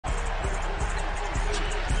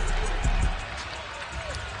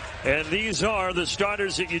And these are the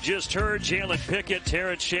starters that you just heard. Jalen Pickett,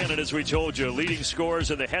 Terrence Shannon, as we told you, leading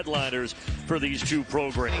scorers and the headliners for these two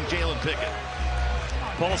programs. Jalen Pickett.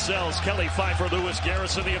 Paul Sells, Kelly Pfeiffer, Lewis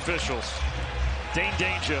Garrison, the officials. Dane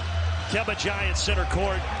Danger, Keba Giant, center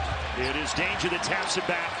court. It is Danger that taps it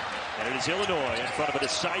back. And it is Illinois in front of a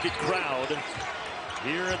decided crowd.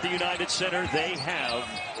 Here at the United Center, they have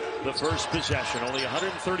the first possession. Only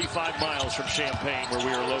 135 miles from Champaign, where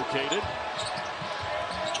we are located.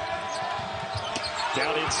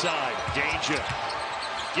 Down inside, Danger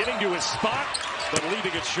getting to his spot, but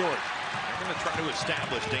leaving it short. They're going to try to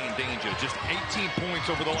establish Dane Danger. Just 18 points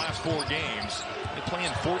over the last 4 games. They're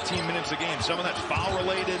playing 14 minutes a game. Some of that's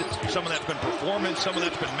foul-related, some of that's been performance, some of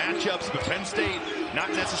that's been matchups. But Penn State, not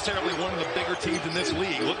necessarily one of the bigger teams in this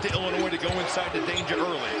league. Look to Illinois to go inside the Danger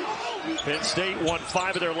early. Penn State won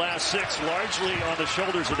 5 of their last 6, largely on the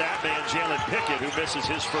shoulders of that man, Jalen Pickett, who misses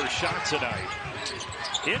his first shot tonight.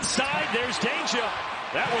 Inside, there's Danger.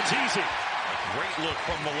 That one's easy. Great look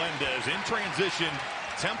from Melendez in transition.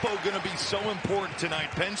 Tempo going to be so important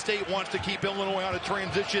tonight. Penn State wants to keep Illinois out of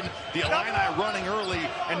transition. The Illini running early,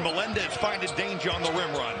 and Melendez finding Danger on the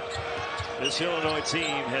rim run. This Illinois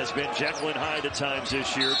team has been Jekyll and Hyde at times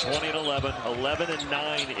this year. 20-11,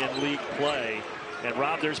 11-9 in league play. And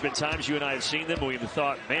Rob, there's been times you and I have seen them, we've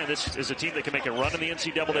thought, man, this is a team that can make a run in the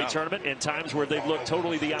NCAA tournament, and times where they've looked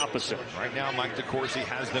totally the opposite. Right now, Mike DeCourcy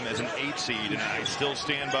has them as an 8 seed, and I still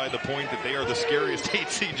stand by the point that they are the scariest 8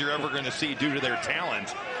 seed you're ever going to see due to their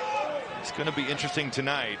talent. It's going to be interesting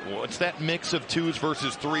tonight. What's that mix of 2s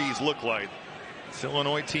versus 3s look like? This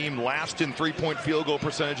Illinois team last in 3-point field goal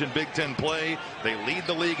percentage in Big Ten play. They lead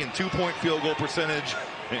the league in 2-point field goal percentage,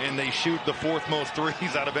 and they shoot the 4th most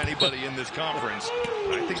threes out of anybody in this conference.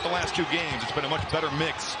 I think the last 2 games, it's been a much better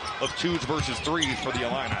mix of 2s versus 3s for the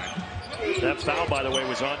Illini. That foul, by the way,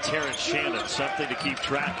 was on Terrence Shannon, something to keep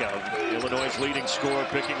track of. Illinois' leading scorer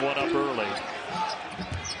picking one up early.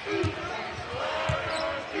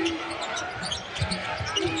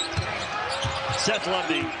 Seth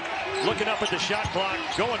Lundy looking up at the shot clock,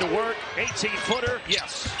 going to work, 18-footer,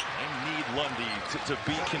 yes. They need Lundy to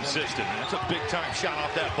be consistent. That's a big-time shot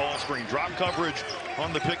off that ball screen. Drop coverage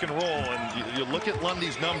on the pick and roll, and you look at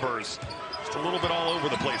Lundy's numbers, just a little bit all over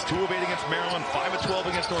the place. 2 of 8 against Maryland, 5 of 12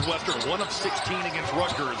 against Northwestern, 1 of 16 against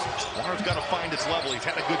Rutgers. Warner's got to find its level. He's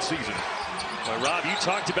had a good season. Well, Rob, you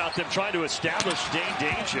talked about them trying to establish Dane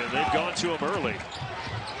Danger, and they've gone to him early.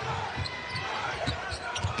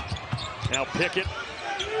 Now Pickett.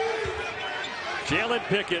 Jalen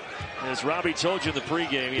Pickett, as Robbie told you in the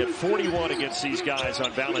pregame, he had 41 against these guys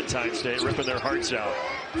on Valentine's Day, ripping their hearts out.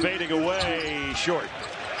 Fading away, short.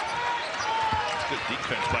 Good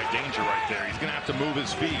defense by Danger right there. He's going to have to move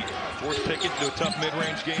his feet. Force Pickett to a tough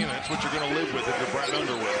mid-range game. That's what you're going to live with if you're Brad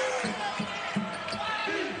Underwood.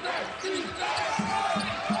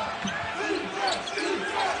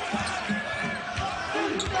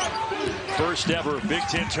 First ever Big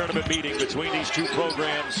Ten tournament meeting between these two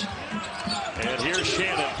programs. And here's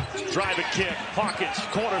Shannon, drive and kick, Hawkins,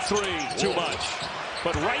 corner 3, too much.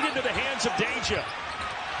 But right into the hands of Danger.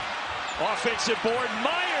 Offensive board,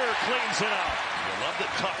 Meyer cleans it up. You love the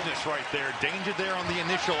toughness right there. Danger there on the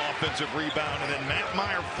initial offensive rebound, and then Matt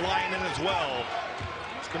Meyer flying in as well.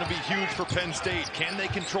 It's going to be huge for Penn State. Can they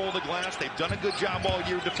control the glass? They've done a good job all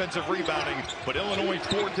year defensive rebounding, but Illinois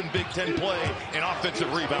 4th in Big Ten play in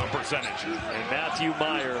offensive rebound percentage. And Matthew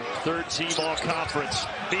Meyer, 3rd team all-conference.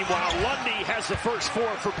 Meanwhile, Lundy has the first 4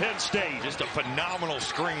 for Penn State. Just a phenomenal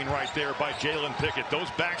screen right there by Jalen Pickett. Those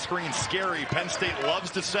back screens scary. Penn State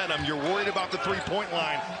loves to set them. You're worried about the 3-point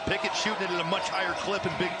line. Pickett shooting it at a much higher clip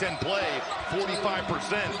in Big Ten play,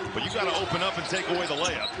 45%. But you got to open up and take away the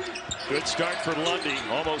layup. Good start for Lundy.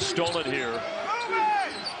 Almost stolen here.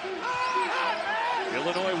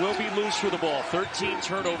 Illinois will be loose with the ball. 13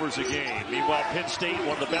 turnovers a game. Meanwhile, Penn State, one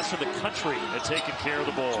of the best in the country at taking care of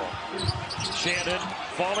the ball. Shannon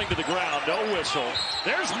falling to the ground. No whistle.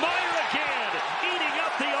 There's Meyer again, eating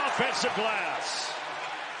up the offensive glass.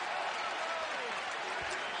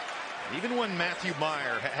 Even when Matthew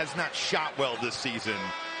Meyer has not shot well this season,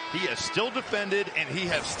 he has still defended and he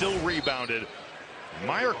has still rebounded.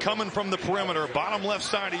 Meyer coming from the perimeter, bottom left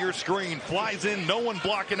side of your screen, flies in, no one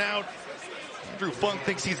blocking out. Andrew Funk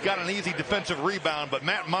thinks he's got an easy defensive rebound, but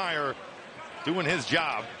Matt Meyer doing his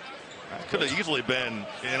job. That could have easily been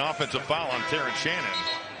an offensive foul on Terrence Shannon.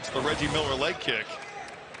 It's the Reggie Miller leg kick.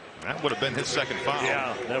 That would have been his 2nd foul.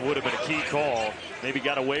 Yeah, that would have been a key call. Maybe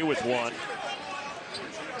got away with one.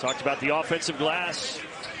 Talked about the offensive glass.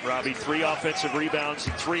 Robbie, 3 offensive rebounds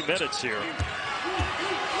in 3 minutes here.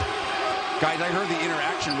 Guys, I heard the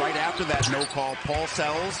interaction right after that no call. Paul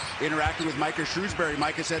Sells interacting with Micah Shrewsbury.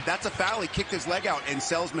 Micah said, that's a foul. He kicked his leg out. And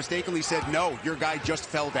Sells mistakenly said, no, your guy just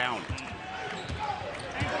fell down.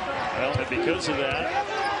 Well, and because of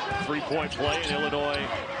that, three-point play, and Illinois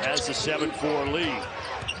has the 7-4 lead.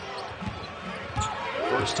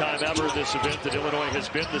 First time ever in this event that Illinois has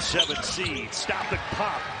been the 7th seed. Stop and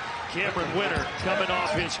pop. Cameron Winter coming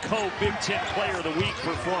off his Big Ten Player of the Week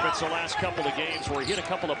performance the last couple of games where he hit a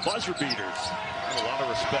couple of buzzer beaters. A lot of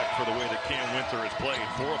respect for the way that Cam Winter has played.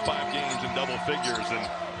 4 or 5 games in double figures, and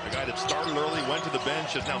a guy that started early, went to the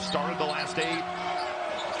bench, has now started the last 8.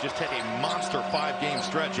 Just had a monster 5-game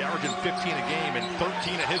stretch, averaging 15 a game and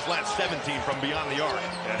 13 of his last 17 from beyond the arc.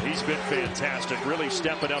 Yeah, he's been fantastic, really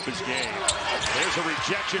stepping up his game. There's a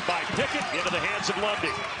rejection by Pickett into the hands of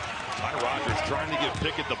Lundy. Ty Rogers trying to give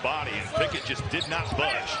Pickett the body, and Pickett just did not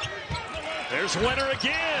budge. There's Winter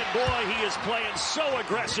again. Boy, he is playing so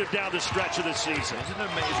aggressive down the stretch of the season. Isn't it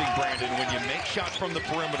amazing, Brandon, when you make shots from the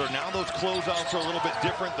perimeter, now those closeouts are a little bit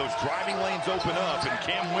different. Those driving lanes open up, and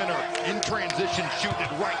Cam Winter in transition shooting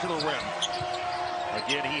it right to the rim.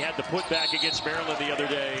 Again, he had the putback against Maryland the other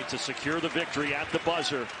day to secure the victory at the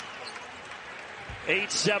buzzer.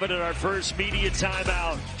 8-7 at our first media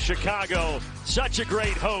timeout. Chicago, such a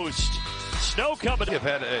great host. Snow coming. We've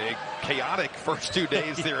had a chaotic first 2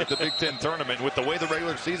 days here at the Big Ten tournament. With the way the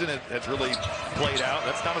regular season has really played out,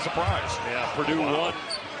 that's not a surprise. Yeah, Purdue won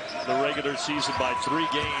the regular season by 3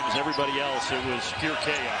 games. Everybody else, it was pure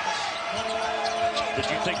chaos. Did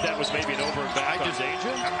you think that was maybe an over and back on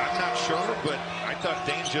Danger? I'm not sure, but I thought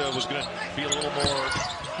Danger was going to be a little more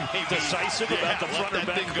decisive about the front or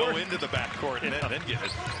back thing court. Go into the backcourt and then get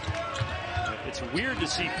it. It's weird to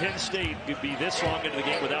see Penn State be this long into the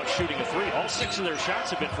game without shooting a 3. All 6 of their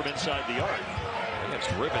shots have been from inside the arc. They have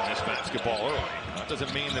driven this basketball early. That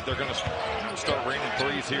doesn't mean that they're going to start raining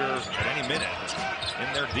threes here at any minute. In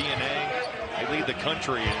their DNA, they lead the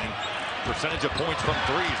country in percentage of points from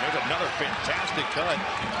threes. There's another fantastic cut.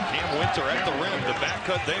 Cam Winter at the rim, the back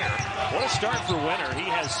cut there. What a start for Winter. He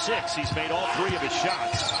has 6. He's made all 3 of his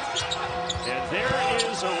shots. And there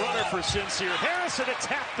is a runner for Sincere Harris, and a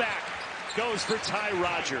tap back goes for Ty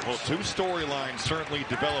Rogers. Well, 2 storylines certainly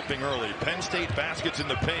developing early. Penn State baskets in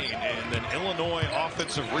the paint, and then Illinois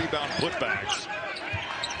offensive rebound putbacks.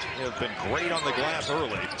 They have been great on the glass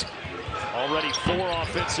early. Already 4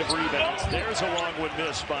 offensive rebounds. There's a long one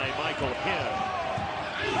missed by Michael Penn.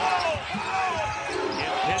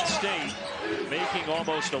 In Penn State, making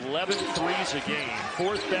almost 11 threes a game.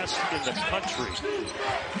 4th best in the country.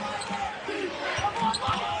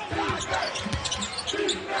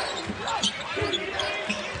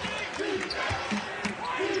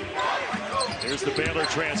 Here's the Baylor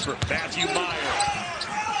transfer. Matthew Meyer.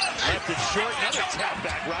 Left it short. Another tap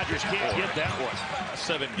back. Rogers can't get that one.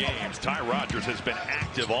 7 games. Ty Rogers has been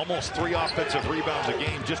active. Almost 3 offensive rebounds a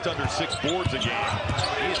game. Just under 6 boards a game.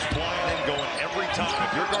 He is flying in, going every time.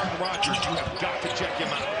 If you're guarding Rogers, you have got to check him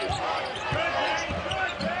out.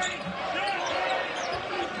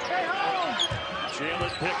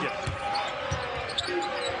 Jalen Pickett.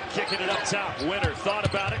 Kicking it up top. Winter thought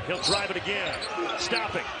about it. He'll drive it again.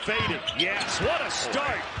 Stopping. Fading. Yes. What a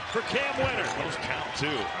start for Cam Winter. Those count too.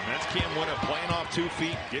 And that's Cam Winter playing off 2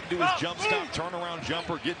 feet, getting to his jump stop, turnaround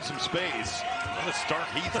jumper, getting some space. What a start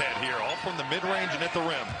he's had here, all from the mid-range and at the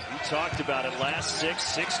rim. We talked about it last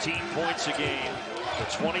 16 points a game. The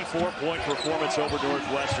 24-point performance over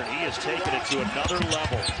Northwestern. He has taken it to another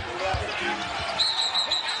level.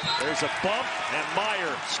 There's a bump, and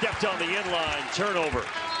Meyer stepped on the inline. Turnover.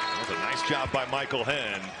 That was a nice job by Michael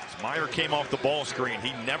Henn. Meyer came off the ball screen.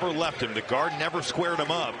 He never left him. The guard never squared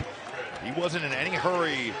him up. He wasn't in any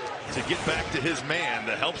hurry to get back to his man.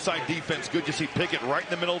 The help side defense, good to see Pickett right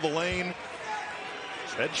in the middle of the lane.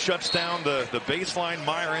 That shuts down the baseline.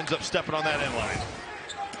 Meyer ends up stepping on that end line.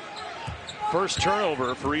 First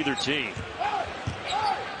turnover for either team.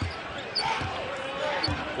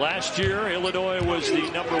 Last year, Illinois was the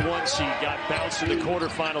 #1 seed, got bounced in the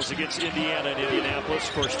quarterfinals against Indiana in Indianapolis.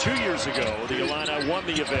 Of course, 2 years ago, the Illini won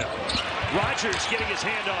the event. Rogers getting his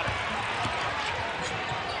hand on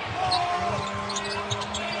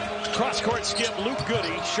it. Cross-court skip, Luke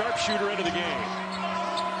Goody, sharpshooter into the game.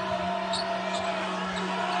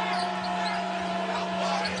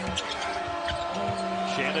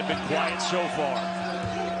 Shannon been quiet so far.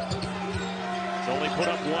 He's only put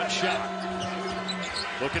up 1 shot.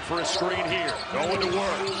 Looking for a screen here. Going to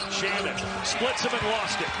work. Shannon splits him and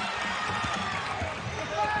lost it.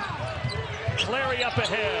 Clary up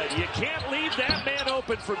ahead. You can't leave that man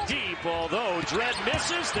open from deep. Although Dredd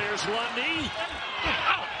misses. There's Lundy.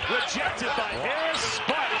 Rejected by Harris,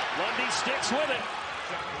 but Lundy sticks with it.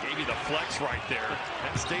 Maybe the flex right there.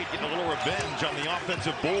 Penn State getting a little revenge on the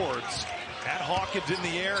offensive boards. At Hawkins in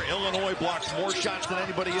the air. Illinois blocks more shots than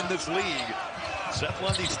anybody in this league. Seth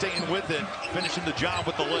Lundy staying with it, finishing the job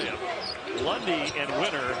with the layup. Lundy and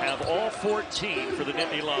Winter have all 14 for the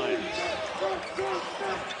Nittany Lions.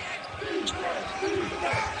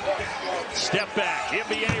 Step back,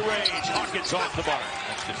 NBA range. Hawkins off the mark.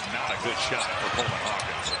 That's just not a good shot for Coleman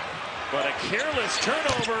Hawkins. But a careless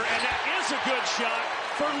turnover, and that is a good shot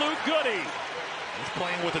for Luke Goody. He's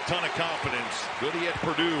playing with a ton of confidence. Goody at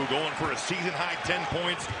Purdue going for a season-high 10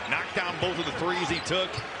 points. Knocked down both of the threes he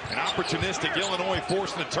took. An opportunistic Illinois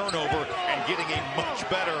forcing a turnover and getting a much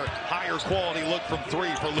better, higher quality look from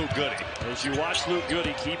three for Luke Goody. As you watch Luke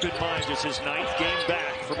Goody, keep in mind just his 9th game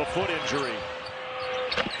back from a foot injury.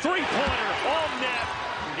 Three-pointer, all net.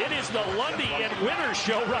 It is the Lundy and Winter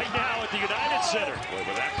show right now at the United Center. Boy,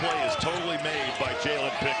 but that play is totally made by Jalen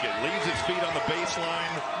Pickett. Leaves his feet on the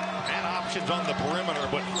baseline and options on the perimeter,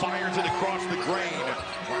 but fires it across the grain.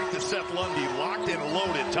 Right to Seth Lundy, locked and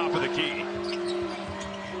loaded, top of the key.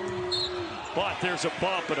 But there's a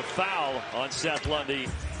bump and a foul on Seth Lundy.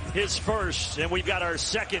 His first, and we've got our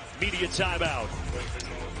second media timeout.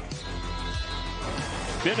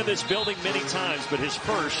 Been in this building many times, but his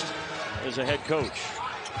first as a head coach.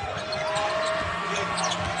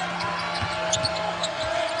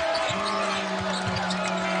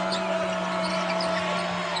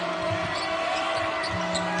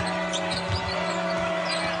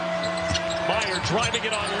 Meyer driving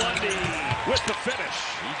it on Lundy with the finish.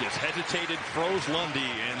 He just hesitated, froze Lundy,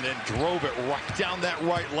 and then drove it right down that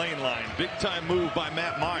right lane line. Big time move by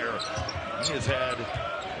Matt Meyer. He has had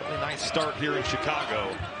a really nice start here in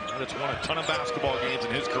Chicago. That's won a ton of basketball games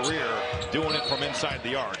in his career, doing it from inside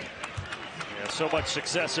the arc. Yeah, so much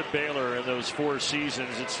success at Baylor in those 4 seasons.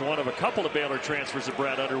 It's one of a couple of Baylor transfers that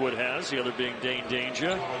Brad Underwood has, the other being Dane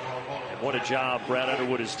Danger. And what a job Brad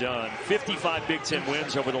Underwood has done. 55 Big Ten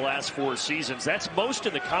wins over the last 4 seasons. That's most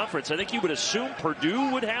in the conference. I think you would assume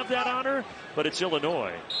Purdue would have that honor, but it's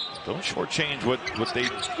Illinois. Don't shortchange what they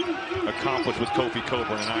accomplished with Kofi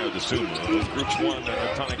Coburn and Io DeSumo. Those groups won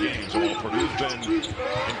a ton of games. Well, Purdue's been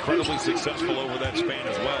incredibly successful over that span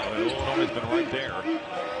as well. And Illinois has been right there.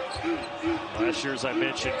 Last year, as I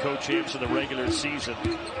mentioned, co-champs in the regular season.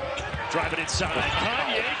 Driving inside.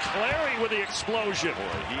 Kanye Clary with the explosion.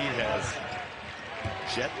 Boy, he has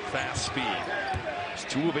jet fast speed. He's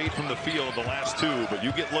 2 of 8 from the field the last 2, but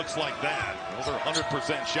you get looks like that. Those are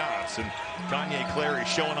 100% shots, and Kanye Clary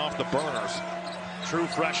showing off the burners. True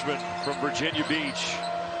freshman from Virginia Beach.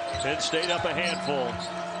 Penn State up a handful.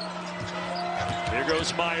 Here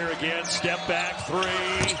goes Meyer again. Step back 3.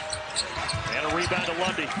 And a rebound to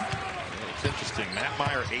Lundy. It's interesting. Matt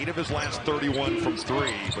Meyer, 8 of his last 31 from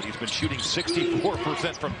 3, but he's been shooting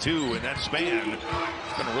 64% from 2 in that span.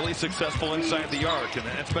 He's been really successful inside the arc, and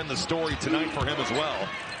that's been the story tonight for him as well.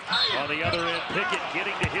 On the other end, Pickett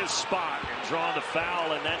getting to his spot and drawing the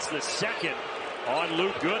foul, and that's the second on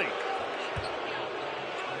Luke Goody.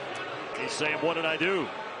 He's saying, what did I do?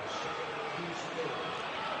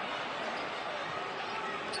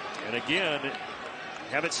 And again,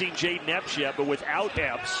 haven't seen Jaden Epps yet, but without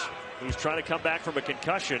Epps, who's trying to come back from a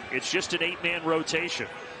concussion, it's just an 8-man rotation.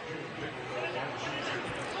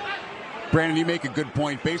 Brandon, you make a good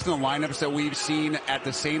point. Based on the lineups that we've seen at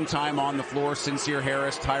the same time on the floor, Sincere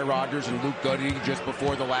Harris, Ty Rogers, and Luke Goody just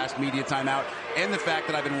before the last media timeout, and the fact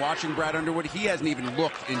that I've been watching Brad Underwood, he hasn't even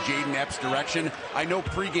looked in Jaden Epps' direction. I know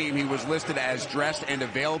pregame he was listed as dressed and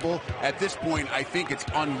available. At this point, I think it's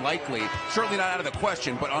unlikely, certainly not out of the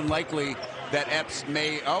question, but unlikely that Epps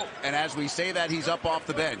may, and as we say that, he's up off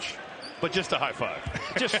the bench. But just a high five.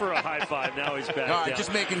 Just for a high five. Now he's back down.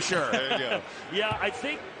 Just making sure. There you go. Yeah, I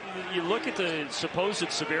think you look at the supposed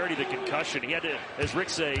severity of the concussion. He had to, as Rick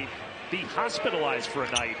say, be hospitalized for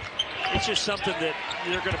a night. It's just something that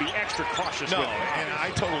they're going to be extra cautious with. No, and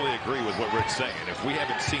I totally agree with what Rick's saying. If we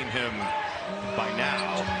haven't seen him by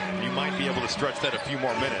now, you might be able to stretch that a few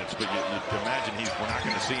more minutes, but you imagine we're not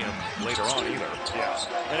going to see him later on either. Yeah,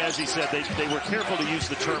 and as he said, they were careful to use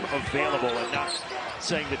the term available and not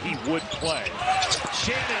saying that he would play.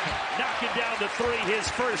 Shannon knocking down the 3, his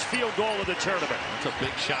first field goal of the tournament. That's a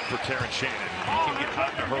big shot for Terrence Shannon. He can get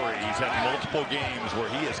hot in a hurry. He's had multiple games where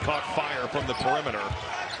he has caught fire from the perimeter.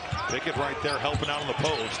 Pickett right there helping out on the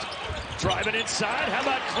post. Driving inside. How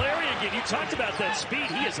about Clary again? You talked about that speed.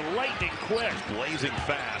 He is lightning quick. Blazing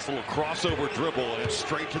fast. A little crossover dribble and it's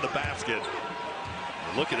straight to the basket.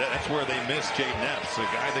 Look at that. That's where they missed Jaden Epps, a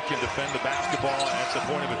guy that can defend the basketball at the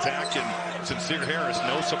point of attack. And Sincere Harris,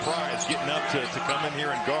 no surprise, getting up to come in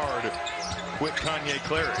here and guard quick Kanye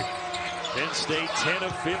Clary. Penn State 10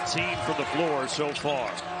 of 15 from the floor so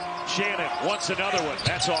far. Shannon wants another one.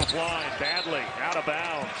 That's offline, badly, out of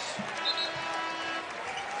bounds.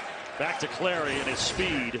 Back to Clary and his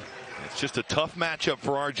speed. It's just a tough matchup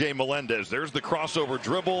for R.J. Melendez. There's the crossover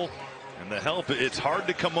dribble and the help. It's hard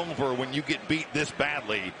to come over when you get beat this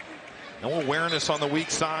badly. No awareness on the weak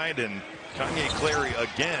side, and Kanye Clary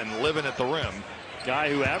again living at the rim.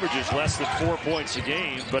 Guy who averages less than 4 points a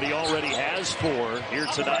game, but he already has 4 here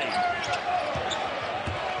tonight.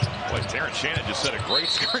 Boy, Terrence Shannon just set a great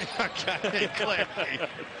screen on Kanye Clary.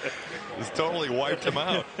 Just totally wiped him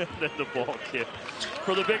out. Then the ball kick.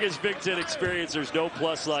 For the biggest Big Ten experience, there's no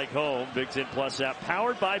plus like home. Big Ten Plus app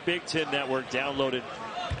powered by Big Ten Network. Download it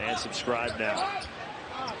and subscribe now.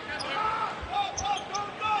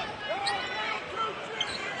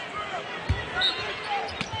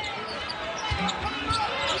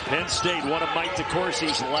 Penn State, one of Mike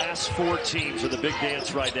DeCourcy's last 4 teams of the Big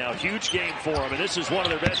Dance right now. Huge game for him, and this is one of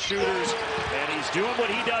their best shooters, and he's doing what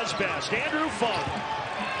he does best. Andrew Funk.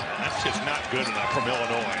 That's just not good enough from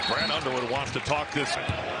Illinois. Brad Underwood wants to talk this.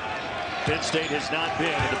 Penn State has not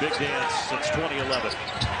been in the Big Dance since 2011.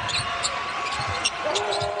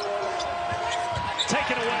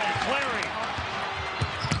 Taken away, Clary.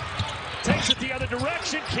 Takes it the other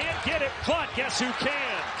direction, can't get it, but guess who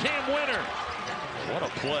can? Cam Winter. What a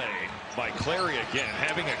play by Clary again,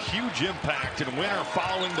 having a huge impact, and Winter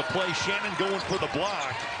following the play. Shannon going for the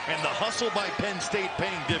block, and the hustle by Penn State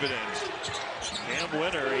paying dividends. Cam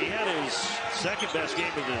Winter, he had his second best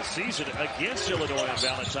game of the season against Illinois on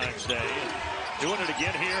Valentine's Day. And doing it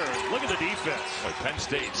again here. Look at the defense. Boy, Penn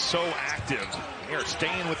State so active. They're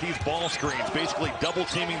staying with these ball screens, basically double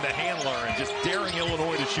teaming the handler and just daring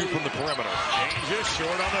Illinois to shoot from the perimeter. Danger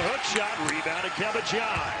short on the hook shot. Rebounded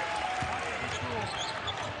Kebajai.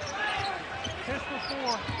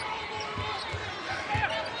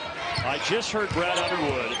 I just heard Brad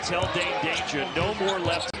Underwood tell Dane Danger no more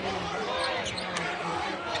left.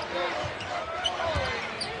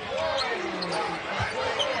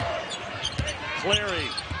 Clary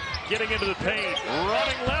getting into the paint,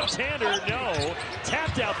 running left-hander, no.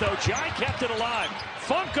 Tapped out though, Jai kept it alive.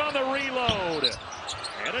 Funk on the reload.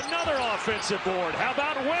 And another offensive board. How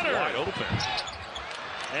about Winter? Wide open.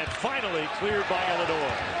 And finally cleared by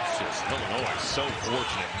Illinois. It's just Illinois so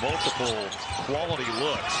fortunate. Multiple quality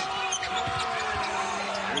looks.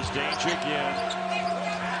 Here's Danger again.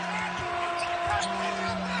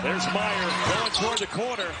 There's Meyer going toward the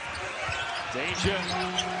corner. Danger,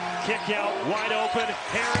 kick out, wide open.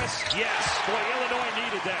 Harris, yes. Boy, Illinois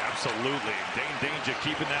needed that. Absolutely. Dane Danger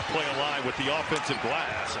keeping that play alive with the offensive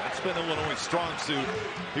glass. That's been Illinois' strong suit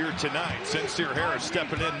here tonight. Sincere Harris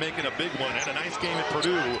stepping in, making a big one. Had a nice game at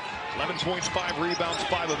Purdue. 11 points, 5 rebounds,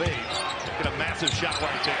 5 of 8. Taking a massive shot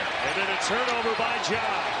right there. And then a turnover by Jai.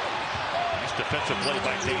 Nice defensive play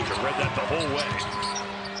by Danger. Read that the whole way.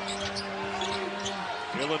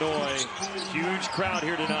 Illinois, huge crowd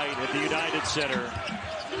here tonight at the United Center.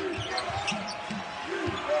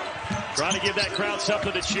 Trying to give that crowd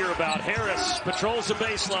something to cheer about. Harris patrols the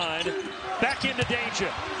baseline. Back into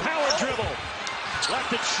Danger. Power dribble.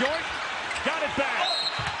 Left it short. Got it back.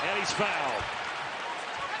 And he's fouled.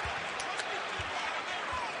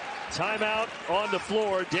 Timeout on the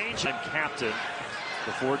floor. Danger, captain,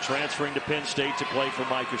 before transferring to Penn State to play for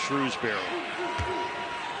Micah Shrewsbury.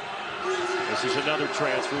 This is another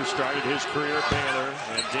transfer who started his career at Baylor,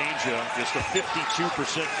 and Danger, just a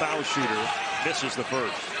 52% foul shooter, misses the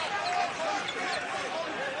first.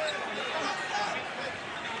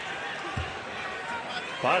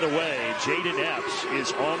 By the way, Jaden Epps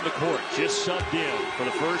is on the court, just subbed in for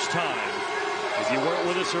the first time. If you weren't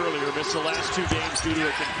with us earlier, missed the last 2 games due to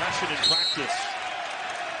a concussion in practice.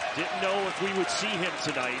 Didn't know if we would see him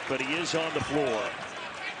tonight, but he is on the floor.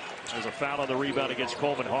 There's a foul on the rebound against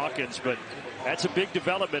Coleman Hawkins, but that's a big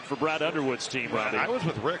development for Brad Underwood's team, Robbie. I was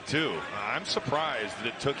with Rick, too. I'm surprised that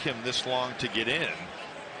it took him this long to get in.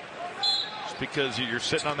 Just because you're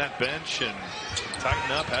sitting on that bench and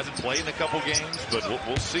tighten up, hasn't played in a couple games, but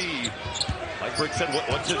we'll see. Like Rick said,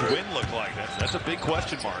 what's his win look like? That's a big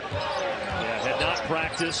question mark. Yeah, had not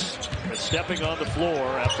practiced, but stepping on the floor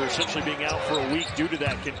after essentially being out for a week due to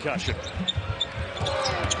that concussion.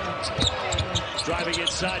 Driving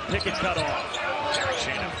inside, Pickett cut off. Terry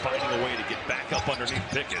Shannon finding a way to get back up underneath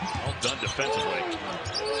Pickett. Well done defensively.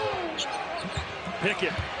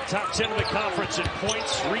 Pickett, top 10 in the conference in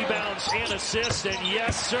points, rebounds, and assists. And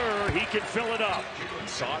yes, sir, he can fill it up. We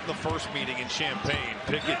saw it in the first meeting in Champaign.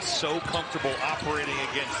 Pickett's so comfortable operating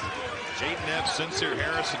against Jaden Epps, Sincere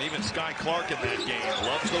Harris, and even Sky Clark in that game.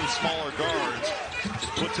 Loves those smaller guards.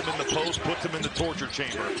 Just puts him in the post, puts him in the torture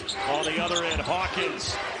chamber. On the other end,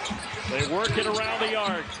 Hawkins. They work it around the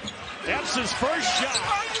arc. Epps' first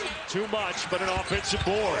shot. Too much, but an offensive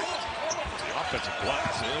board. The offensive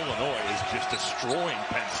glass. Illinois is just destroying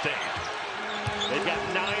Penn State. They've got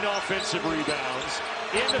 9 offensive rebounds.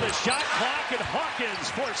 Into the shot clock, and Hawkins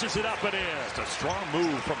forces it up and in. It's a strong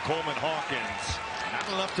move from Coleman Hawkins. Not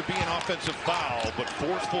enough to be an offensive foul, but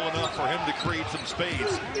forceful enough for him to create some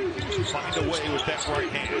space. Find a way with that right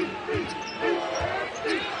hand.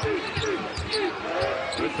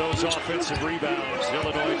 With those offensive rebounds,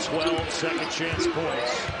 Illinois 12 second chance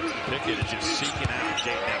points. Pickett is just seeking out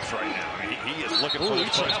Dayton Epps right now. He is looking for his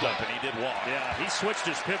post up, and he did walk. Yeah, he switched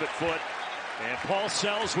his pivot foot, and Paul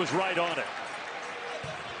Sells was right on it.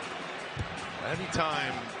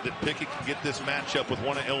 Anytime that Pickett can get this matchup with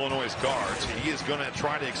one of Illinois' guards, he is going to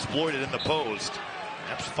try to exploit it in the post.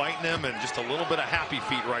 Epps fighting him, and just a little bit of happy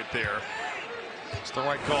feet right there. It's the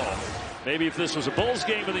right call. Maybe if this was a Bulls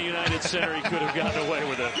game in the United Center, he could have gotten away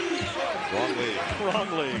with it. Wrong league.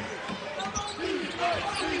 Wrong league.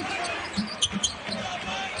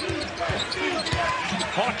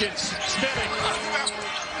 Hawkins spinning.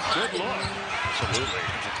 Good look. Absolutely.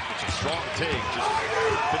 It's a strong take. Just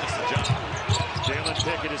finish the job. Jalen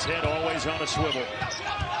Pickett, his head always on a swivel.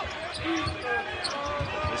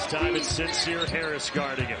 This time it's Sincere Harris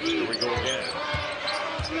guarding him. Here we go again.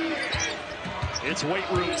 It's weight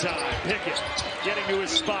room time. Pickett getting to his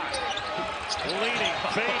spot. Leaning,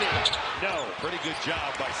 fading. No. Pretty good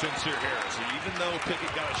job by Sincere Harris. Even though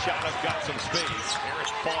Pickett got a shot up, got some space, Harris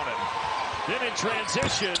fought him. Then in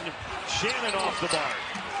transition, Shannon off the mark.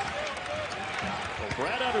 Well,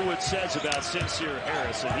 Brad Underwood says about Sincere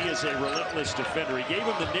Harris that he is a relentless defender. He gave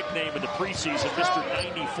him the nickname in the preseason, Mr.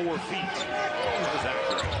 94 feet. That was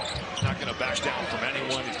accurate. He's not going to back down from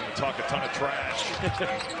anyone. He's going to talk a ton of trash.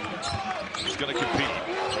 He's going to compete.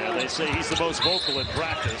 Yeah, they say he's the most vocal in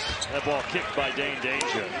practice. That ball kicked by Dane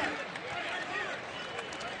Danger.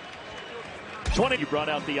 20. You brought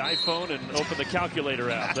out the iPhone and opened the calculator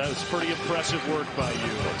app. That was pretty impressive work by you.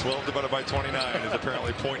 12 divided by 29 is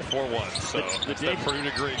apparently 0.41. So that's that Purdue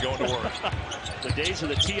degree going to work. The days of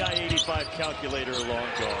the TI-85 calculator are long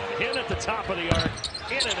gone. Hinn at the top of the arc.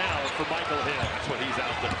 In and out for Michael Hinn. That's what he's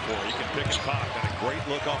out there for. He can pick and pop. And a great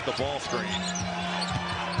look off the ball screen.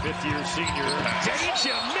 Fifth-year senior.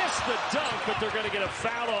 Danger missed the dunk, but they're going to get a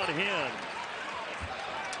foul on him.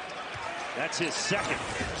 That's his second.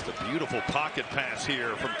 Just a beautiful pocket pass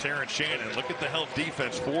here from Terrence Shannon. Look at the help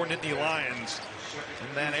defense for Nittany Lions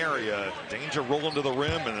in that area. Danger rolling to the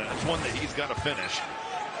rim, and that's one that he's got to finish.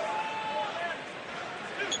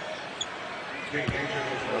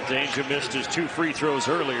 Well, Danger missed his 2 free throws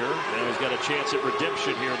earlier. Now he's got a chance at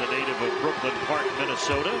redemption here in the native of Brooklyn Park,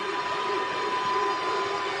 Minnesota.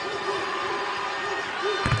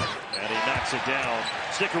 And he knocks it down.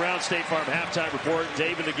 Stick around, State Farm halftime report.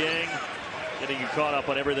 Dave and the gang getting you caught up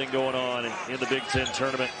on everything going on in the Big Ten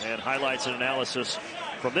tournament and highlights and analysis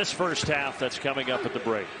from this first half that's coming up at the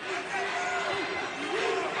break.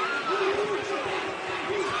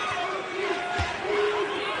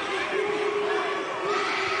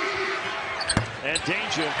 And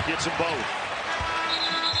Danger gets them both.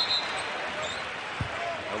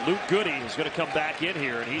 Now Luke Goody is going to come back in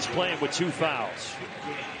here, and he's playing with 2 fouls.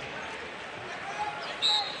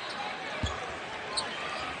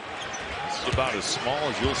 This is about as small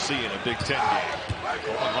as you'll see in a Big Ten game.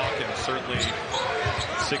 Coleman Hawkins certainly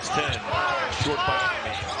 6'10", short by any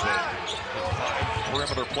means, but 5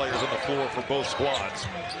 perimeter players on the floor for both squads.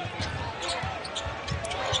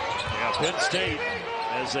 Yeah, Penn State,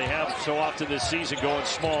 as they have so often this season, going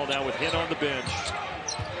small now with Hinn on the bench.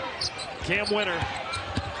 Cam Winter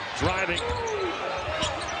driving.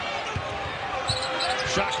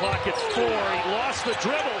 Shot clock at 4. He lost the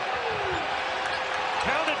dribble.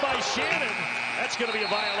 Counted by Shannon. That's going to be a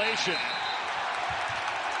violation.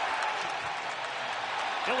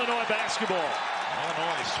 Illinois basketball.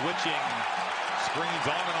 Illinois switching screens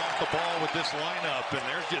on and off the ball with this lineup, and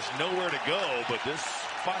there's just nowhere to go. But this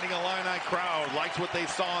Fighting Illini crowd likes what they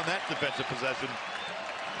saw in that defensive possession.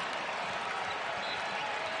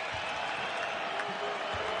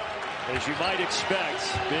 As you might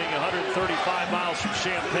expect, being 135 miles from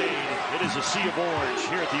Champaign, it is a sea of orange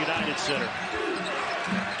here at the United Center.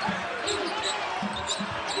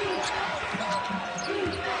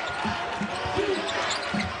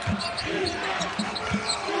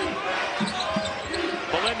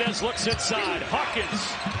 Melendez looks inside. Hawkins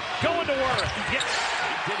going to work. Yes.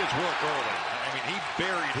 He did his work early. I mean, he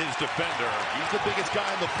buried his defender. He's the biggest guy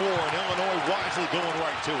on the floor, and Illinois wisely going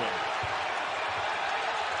right to him.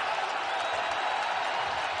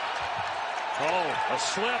 Oh, a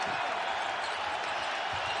slip.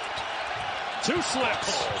 2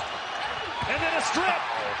 slips. And then a strip.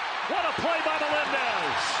 What a play by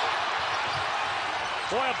Melendez.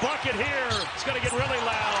 Boy, a bucket here. It's going to get really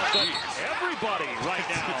loud. But everybody right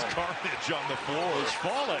now. It's carnage on the floor. Is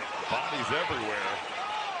falling. Bodies everywhere.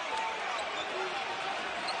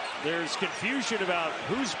 There's confusion about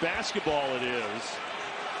whose basketball it is.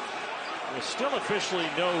 There's still officially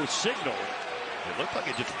no signal. It looked like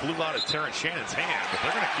it just flew out of Terrence Shannon's hand, but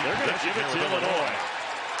they're going to give it to Illinois.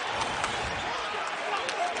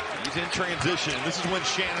 He's in transition. This is when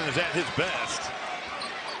Shannon is at his best.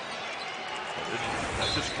 That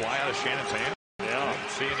just fly out of Shannon's hand. Yeah. I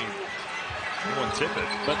didn't see anyone tip it.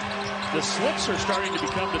 But the slips are starting to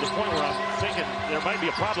become to the point where I'm thinking there might be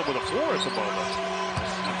a problem with the floor at the moment.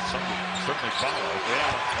 Something certainly follows.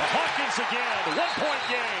 Yeah. Hawkins again. 1-point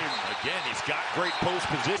game. Again, he's got great post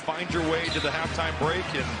position. Find your way to the halftime break,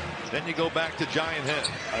 and then you go back to Giant Head.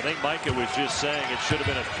 I think Micah was just saying it should have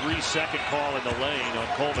been a 3-second call in the lane on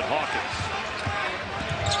Coleman Hawkins.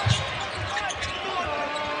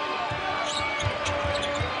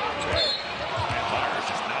 And Myers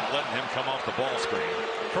just not letting him come off the ball screen.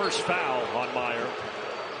 First foul on Meyer.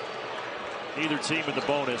 Either team in the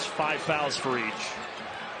bonus. 5 fouls for each.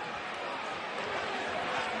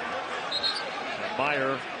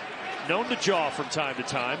 Meyer, known to jaw from time to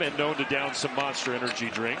time and known to down some Monster Energy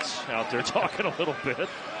drinks, out there talking a little bit.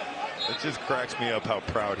 It just cracks me up how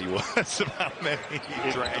proud he was of how many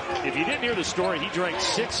he drank. If you didn't hear the story, he drank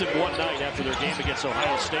 6 in one night after their game against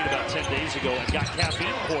Ohio State about 10 days ago and got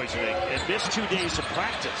caffeine poisoning and missed 2 days of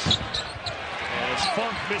practice. As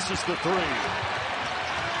Funk misses the 3.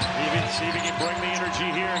 See if he can bring the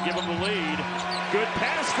energy here and give him the lead. Good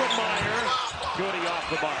pass from Meyer. Goody off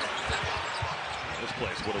the mark. This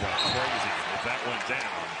place would have went crazy if that went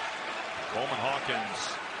down. Coleman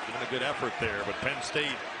Hawkins doing a good effort there, but Penn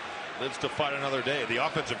State lives to fight another day. The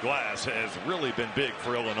offensive glass has really been big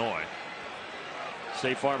for Illinois.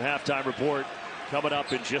 State Farm halftime report coming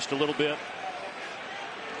up in just a little bit.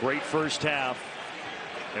 Great first half.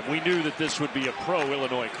 And we knew that this would be a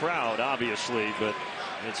pro-Illinois crowd, obviously, but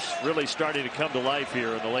it's really starting to come to life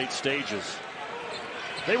here in the late stages.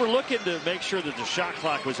 They were looking to make sure that the shot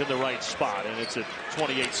clock was in the right spot, and it's at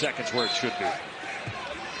 28 seconds where it should be.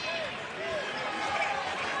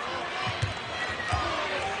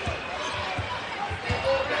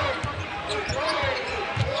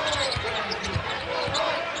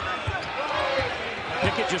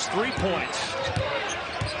 Pickett just 3 points.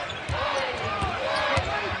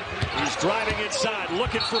 He's driving inside,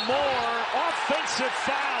 looking for more. Offensive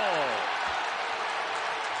foul.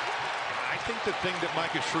 I think the thing that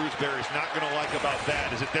Micah Shrewsbury is not going to like about that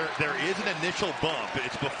is that there is an initial bump.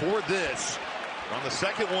 It's before this. On the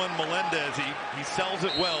second one, Melendez, he sells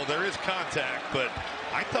it well. There is contact, but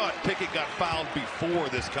I thought Pickett got fouled before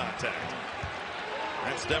this contact.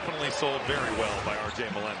 That's definitely sold very well by R.J.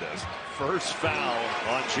 Melendez. First foul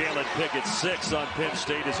on Jalen Pickett, 6 on Penn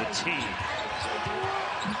State as a team.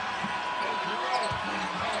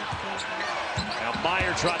 Now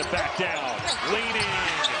Meyer trying to back down, leaning.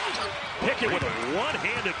 Pickett with a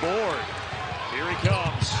one-handed board. Here he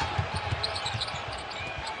comes.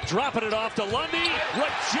 Dropping it off to Lundy.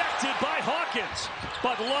 Rejected by Hawkins.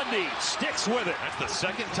 But Lundy sticks with it. That's the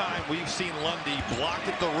second time we've seen Lundy block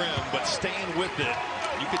at the rim, but staying with it.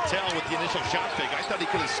 You could tell with the initial shot fake. I thought he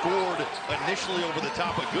could have scored initially over the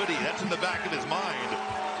top of Goody. That's in the back of his mind.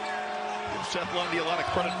 Give Seth Lundy a lot of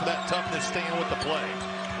credit for that toughness, staying with the play.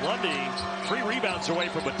 Lundy 3 rebounds away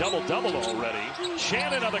from a double-double already.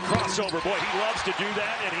 Shannon on the crossover. Boy, he loves to do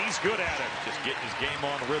that, and he's good at it. Just getting his game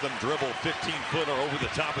on rhythm dribble, 15-footer over the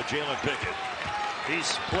top of Jalen Pickett.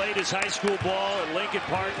 He's played his high school ball at Lincoln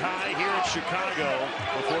Park High here in Chicago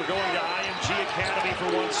before going to IMG Academy for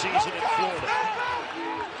 1 season in Florida.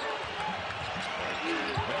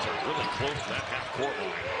 Things are really close to that half-court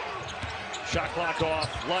line. Shot clock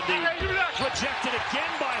off. Lundy rejected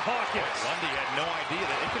again by Hawkins. Lundy had no idea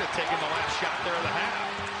that he could have taken the last shot there of the half.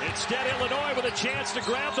 Instead, Illinois with a chance to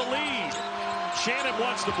grab the lead. Shannon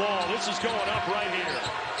wants the ball. This is going up right here.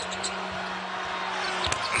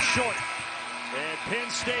 Short. And Penn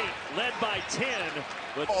State led by 10.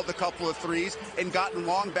 Called a couple of threes and gotten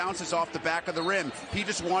long bounces off the back of the rim. He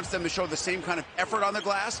just wants them to show the same kind of effort on the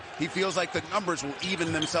glass. He feels like the numbers will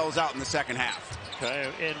even themselves out in the second half.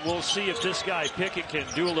 Okay, and we'll see if this guy Pickett can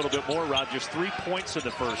do a little bit more, Rod. Just 3 points in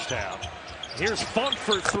the first half. Here's Funk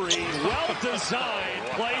for 3. Well-designed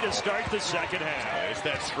play to start the second half. It's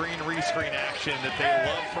that screen-rescreen action that they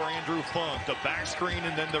love for Andrew Funk. The back screen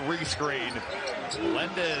and then the rescreen.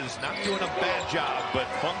 Melendez not doing a bad job, but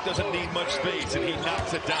Funk doesn't need much space, and he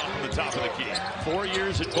knocks it down from the top of the key. 4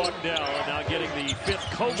 years at Bucknell, and now getting the 5th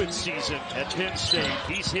COVID season at Penn State.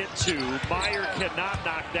 He's hit 2. Meyer cannot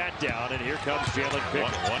knock that down, and here comes Jalen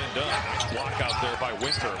Pickett. One and done. Nice block out there by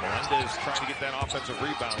Winter. Melendez trying to get that offensive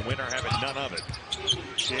rebound. Winter having none of it.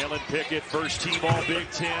 Jalen Pickett, first team All Big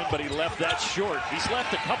Ten, but he left that short. He's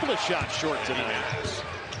left a couple of shots short tonight.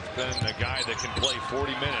 Been a guy that can play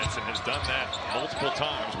 40 minutes and has done that multiple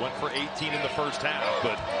times. Went for 18 in the first half,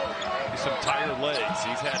 but some tired legs.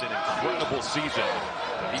 He's had an incredible season.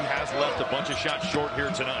 He has left a bunch of shots short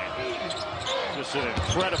here tonight. Just an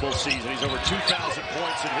incredible season. He's over 2,000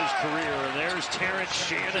 points in his career, and there's Terrence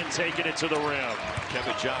Shannon taking it to the rim.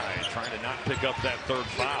 Kevin Jai trying to not pick up that 3rd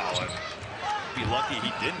foul. And be lucky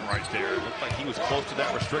he didn't right there. Looked like he was close to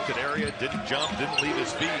that restricted area. Didn't jump, didn't leave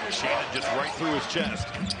his feet. Shannon just right through his chest.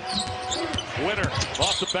 Winter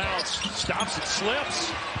off the bounce, stops and slips.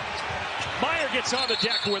 Meyer gets on the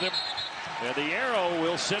deck with him, and the arrow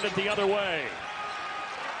will send it the other way.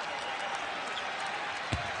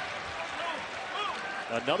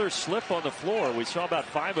 Another slip on the floor. We saw about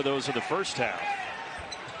 5 of those in the first half.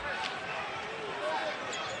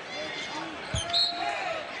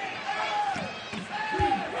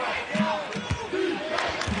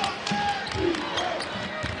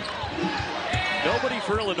 Nobody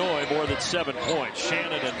for Illinois more than 7 points.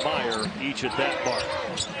 Shannon and Meyer each at that mark.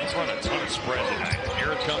 He's run a ton of spread tonight.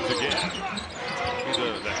 Here it comes again.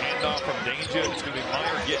 The handoff from Danger. It's going to be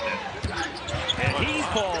Meyer getting it. And he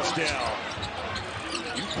falls down.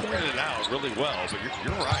 You pointed it out really well, but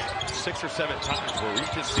you're right. 6 or 7 times where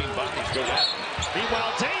we've just seen bodies go down.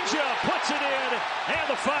 Meanwhile, Danger puts it in, and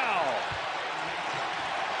the foul.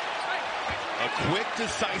 A quick,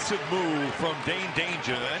 decisive move from Dane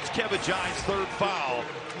Danger. That's Kevin Jai's 3rd foul.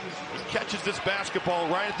 He catches this basketball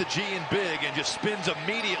right at the G and big and just spins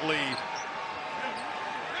immediately.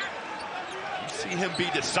 You see him be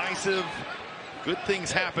decisive. Good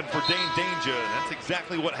things happen for Dane Danger, and that's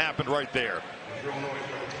exactly what happened right there.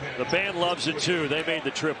 The band loves it, too. They made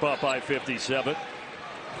the trip up I-57.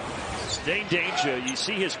 Dane Danger, you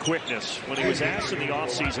see his quickness. When he was asked in the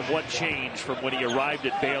offseason what changed from when he arrived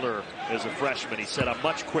at Baylor as a freshman, he said, "I'm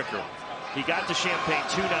much quicker." He got to Champaign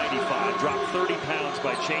 295, dropped 30 pounds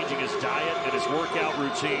by changing his diet and his workout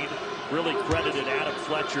routine. Really credited Adam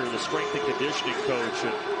Fletcher, the strength and conditioning coach.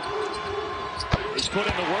 And he's put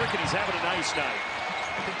in the work, and he's having a nice night.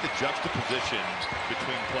 I think the juxtaposition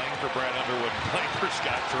between playing for Brad Underwood and playing for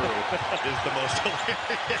Scott Drew is the most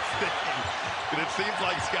hilarious thing. And it seems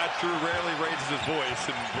like Scott Drew rarely raises his voice,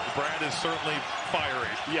 and Brad is certainly fiery.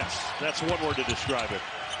 Yes, that's one word to describe it.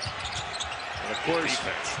 And of course,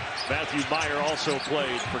 defense. Matthew Meyer also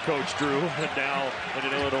played for Coach Drew, and now in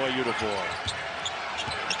an Illinois uniform.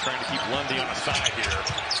 Trying to keep Lundy on the side here.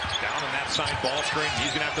 Down in that side ball screen,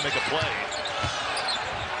 he's going to have to make a play.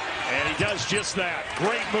 And he does just that.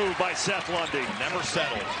 Great move by Seth Lundy. Never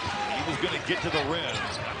settled. He was going to get to the rim.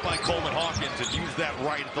 Got by Coleman Hawkins and use that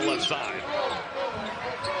right at the left side.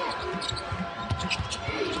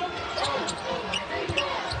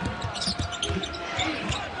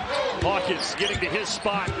 Hawkins getting to his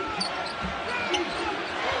spot.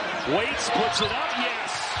 Waits, puts it up, yes.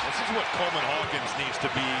 This is what Coleman Hawkins needs to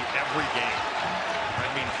be every game. I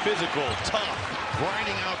mean, physical, tough,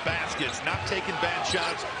 grinding out baskets, not taking bad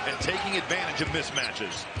shots, and taking advantage of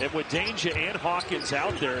mismatches. And with Danger and Hawkins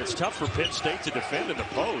out there, it's tough for Penn State to defend in the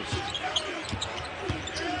post.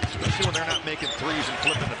 Especially when they're not making threes and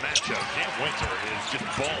flipping the matchup. Cam Winter is just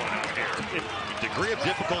balling out here. Degree of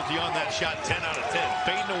difficulty on that shot, 10 out of 10.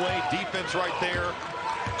 Fading away, defense right there.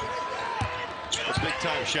 A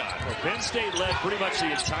big-time shot. Well, Penn State led pretty much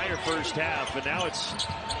the entire first half, and now it's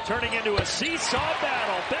turning into a seesaw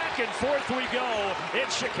battle. Back and forth we go in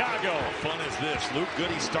Chicago. How fun is this? Luke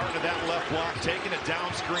Goody starting at that left block, taking it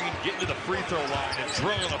down screen, getting to the free throw line, and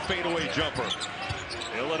drilling a fadeaway jumper.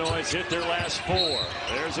 Illinois hit their last 4.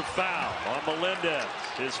 There's a foul on Melendez,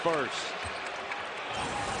 his first.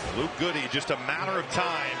 Luke Goody, just a matter of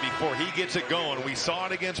time before he gets it going. We saw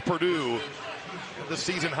it against Purdue. The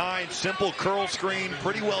season high, simple curl screen,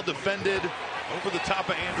 pretty well defended over the top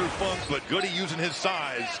of Andrew Funk, but Goody using his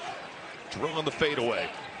size, drilling the fadeaway.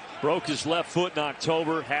 Broke his left foot in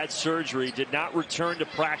October, had surgery, did not return to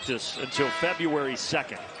practice until February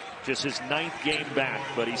 2nd. Just his 9th game back,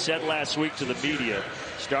 but he said last week to the media,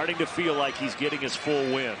 starting to feel like he's getting his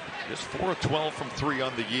full win. Just 4 of 12 from 3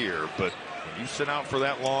 on the year, but when you sit out for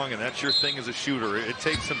that long and that's your thing as a shooter, it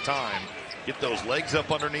takes some time. Get those legs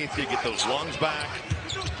up underneath you, get those lungs back.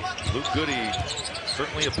 Luke Goody,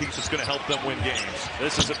 certainly a piece that's going to help them win games.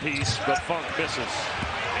 This is a piece, but Funk misses.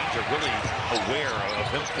 teams are really aware of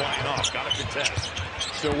him flying off. Got to contest.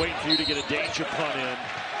 Still waiting for you to get a danger punt in.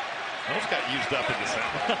 Those got used up in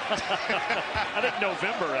December. I think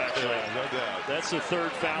November, actually. Yeah, no doubt. That's the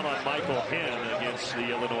third foul on Michael Penn against the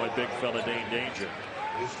Illinois big fella, Dane Danger.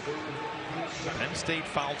 Penn State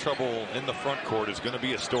foul trouble in the front court is going to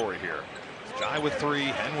be a story here. Jai with 3,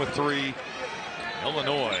 Hen with 3.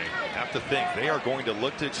 Illinois have to think they are going to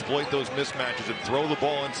look to exploit those mismatches and throw the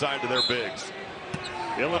ball inside to their bigs.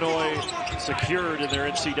 Illinois secured in their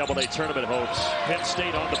NCAA tournament hopes. Penn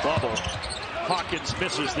State on the bubble. Hawkins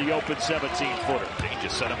misses the open 17-footer. Dane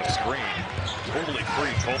just set him a screen. Totally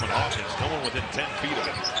free Coleman Hawkins. No one within 10 feet of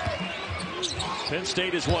him. Penn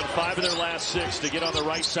State has won 5 of their last 6 to get on the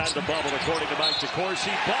right side of the bubble, according to Mike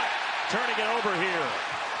DeCourcy. But turning it over here.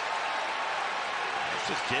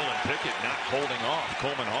 This is Jalen Pickett not holding off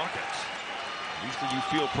Coleman Hawkins. Usually you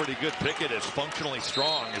feel pretty good. Pickett is functionally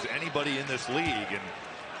strong as anybody in this league. And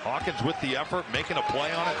Hawkins with the effort, making a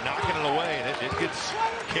play on it, knocking it away, and it gets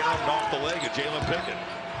caromed off the leg of Jalen Pickett.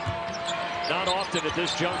 Not often at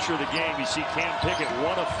this juncture of the game you see Cam Pickett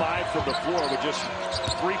 1 of 5 from the floor with just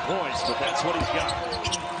 3 points, but that's what he's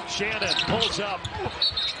got. Shannon pulls up.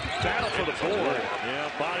 Battle for the board. Yeah,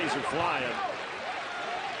 bodies are flying.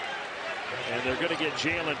 And they're going to get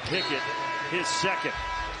Jalen Pickett his second.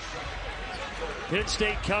 Penn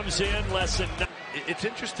State comes in less than 9. It's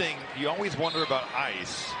interesting. You always wonder about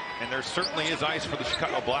ice, and there certainly is ice for the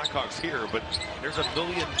Chicago Blackhawks here, but there's a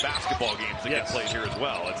million basketball games that get played here as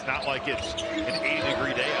well. It's not like it's an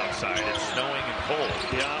 80-degree day outside. It's snowing and cold.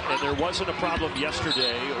 Yeah, and there wasn't a problem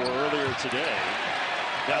yesterday or earlier today.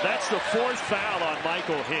 Now that's the 4th foul on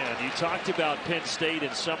Michael Hen. You talked about Penn State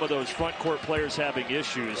and some of those front court players having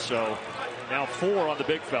issues, so now 4 on the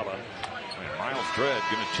big fella. Miles Dredd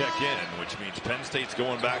going to check in, which means Penn State's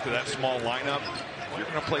going back to that small lineup. If you're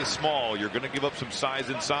going to play small, you're going to give up some size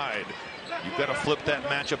inside. You've got to flip that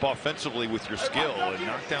matchup offensively with your skill and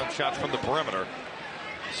knock down shots from the perimeter.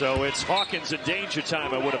 So it's Hawkins and danger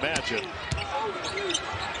time, I would imagine.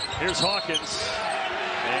 Here's Hawkins,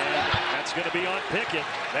 and that's going to be on Pickett.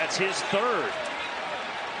 That's his 3rd.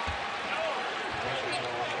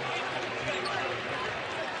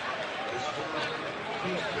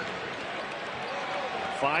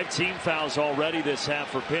 Five team fouls already this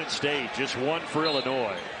half for Penn State, just 1 for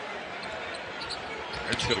Illinois.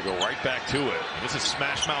 They're just going to go right back to it. This is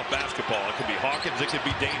smash mouth basketball. It could be Hawkins, it could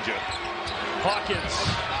be Danger. Hawkins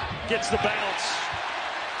gets the bounce.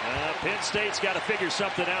 Penn State's got to figure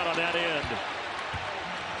something out on that end.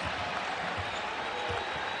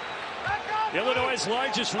 Illinois'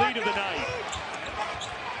 largest lead of the night.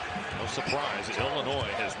 No surprise, Illinois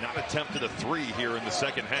has not attempted a 3 here in the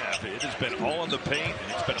second half. It has been all in the paint, and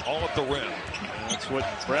it's been all at the rim. That's what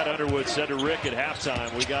Brad Underwood said to Rick at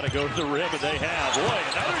halftime. We got to go to the rim, and they have. Boy,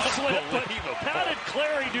 another slip. But how did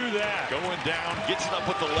Clary do that? Going down, gets it up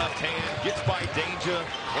with the left hand, gets by Danger.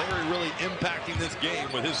 Clary really impacting this game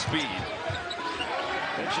with his speed.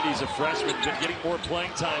 Mentioned he's a freshman, been getting more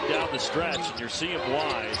playing time down the stretch, and you're seeing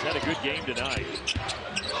why. He's had a good game tonight.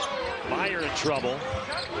 Meyer in trouble.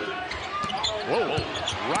 Whoa,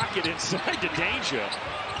 rocket inside to Danger.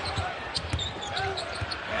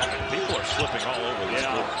 People are slipping all over this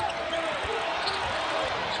court.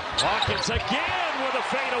 Hawkins again with a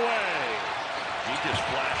fadeaway. He just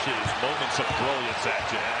flashes moments of brilliance at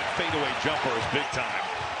you. That fadeaway jumper is big time.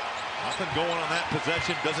 Nothing going on that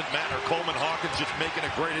possession, doesn't matter. Coleman Hawkins just making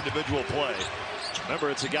a great individual play.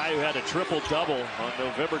 Remember, it's a guy who had a triple-double on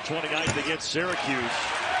November 29th against Syracuse.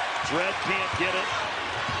 Dredd can't get it.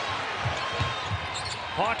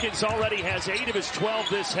 Hawkins already has 8 of his 12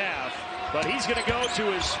 this half, but he's going to go to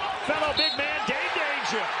his fellow big man, Dane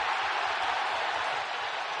Danger.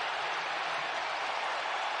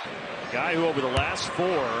 A guy who over the last 4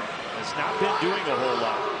 has not been doing a whole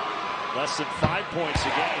lot. Less than 5 points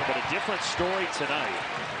a game, but a different story tonight.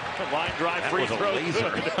 A line drive, free throw. Laser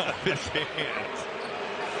out of his hands.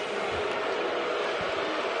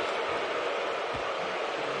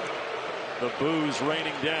 The boos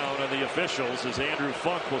raining down on the officials as Andrew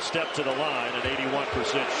Funk will step to the line, an 81%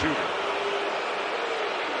 shooter.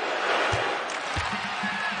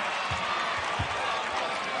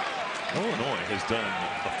 Illinois has done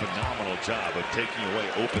a phenomenal job of taking away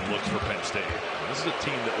open looks for Penn State. This is a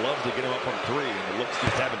team that loves to get them up on 3, and the looks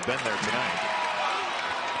just haven't been there tonight.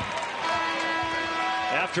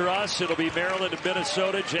 After us, it'll be Maryland and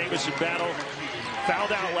Minnesota. Jamison Battle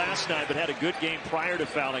fouled out last night, but had a good game prior to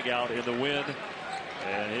fouling out in the win.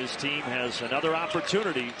 And his team has another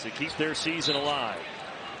opportunity to keep their season alive.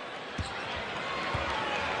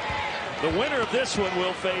 The winner of this one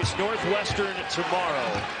will face Northwestern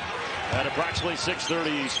tomorrow. At approximately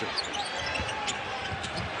 6:30 Eastern.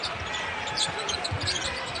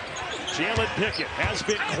 Jalen Pickett has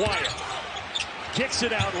been quiet. Kicks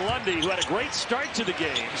it out. Lundy, who had a great start to the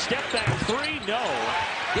game. Step back three, no.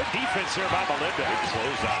 Good defense there by Melendez. Good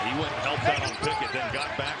closeout. He went and helped out on Pickett, then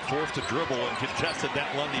got back, forced to dribble, and contested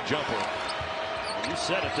that Lundy jumper. You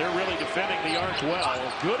said it. They're really defending the arc well.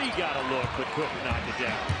 Goody got a look, but couldn't knock it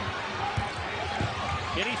down.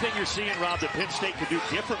 Anything you're seeing, Rob, that Penn State could do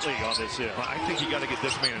differently on this end? I think you got to get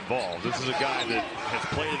this man involved. This is a guy that has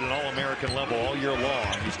played at an All-American level all year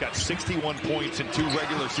long. He's got 61 points in 2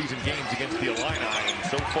 regular season games against the Illini, and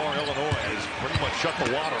so far Illinois has pretty much shut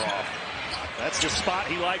the water off. That's the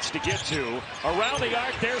spot he likes to get to. Around the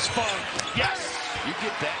arc, there's Funk. Yes! You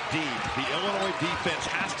get that deep. The Illinois defense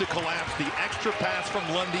has to collapse. The extra pass from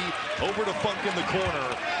Lundy over to Funk in the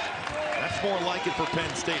corner. That's more like it for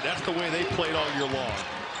Penn State. That's the way they played all year long.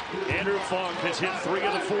 Andrew Funk has hit 3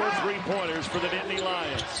 of the 4 3-pointers for the Nittany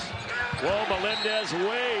Lions. Well, Melendez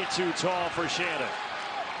way too tall for Shannon.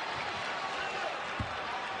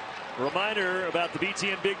 Reminder about the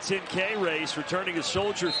BTN Big 10K race returning to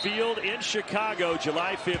Soldier Field in Chicago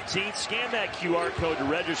July 15th. Scan that QR code to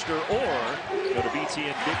register or go to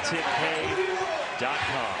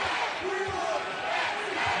btnbig10k.com.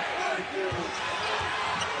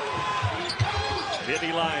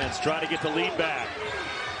 Nittany Lions trying to get the lead back.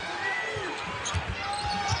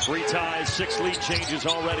 3 ties, 6 lead changes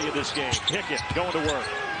already in this game. Pickett going to work.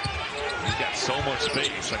 He's got so much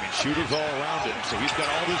space. I mean, shooters all around him, so he's got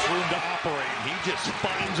all this room to operate. He just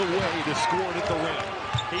finds a way to score it at the rim.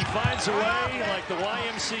 He finds a way like the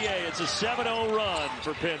YMCA. It's a 7-0 run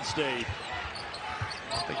for Penn State. I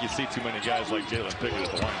don't think you see too many guys like Jalen Pickett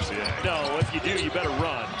at the YMCA. No, if you do, you better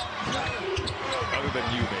run. Other than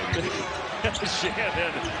you, maybe.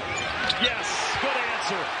 Shannon. Yes, good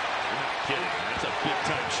answer. You're not kidding. That's a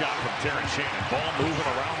big-time shot from Terrence Shannon. Ball moving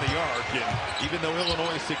around the arc, and even though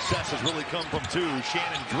Illinois' success has really come from 2,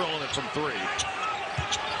 Shannon drilling it from 3.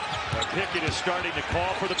 Pickett is starting to call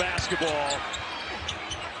for the basketball.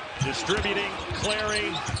 Distributing, Clary.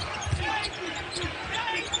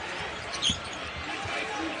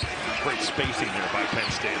 Great spacing there by Penn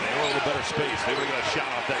State. They were a little better space. They would have got a shot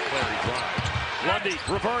off that Clary drive. Lundy,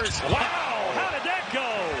 reverse. Wow, how did that go?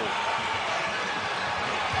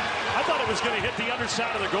 I thought it was going to hit the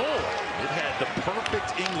underside of the goal. It had the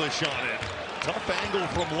perfect English on it. Tough angle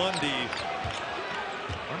from Lundy.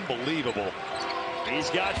 Unbelievable. He's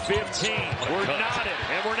got 15. We're knotted,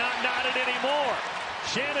 and we're not knotted anymore.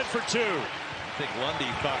 Shannon for 2. I think Lundy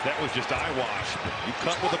thought that was just eyewash. You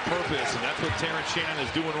cut with a purpose, and that's what Terrence Shannon is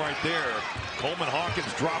doing right there. Coleman Hawkins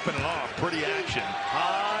dropping it off. Pretty action.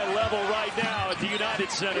 High level right now at the United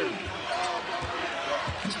Center.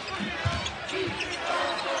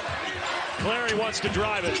 Clary wants to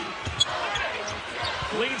drive it.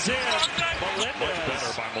 Leans in. Melendez. Much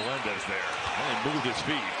better by Melendez there. Only moved his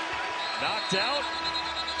feet. Knocked out.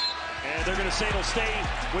 And they're going to say it'll stay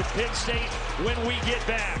with Penn State when we get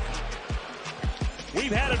back. We've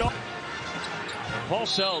had it all. Paul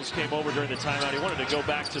Sells came over during the timeout. He wanted to go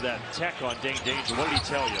back to that tech on Dane Danger. What did he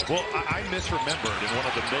tell you? Well, I misremembered in one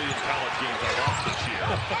of the million college games I watched this year.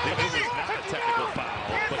 It was not a technical foul,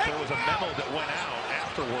 but there was a memo that went out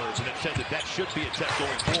afterwards, and it said that should be a tech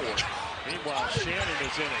going forward. Meanwhile, Shannon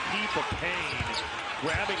is in a heap of pain,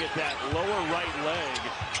 grabbing at that lower right leg.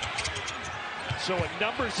 So a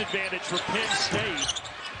numbers advantage for Penn State.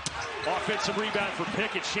 Offensive rebound for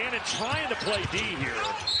Pickett. Shannon trying to play D here.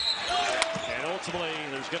 And ultimately,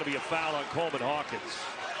 there's going to be a foul on Coleman Hawkins.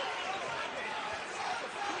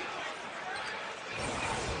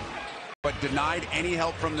 But denied any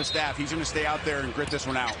help from the staff. He's going to stay out there and grit this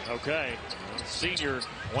one out. Okay. Senior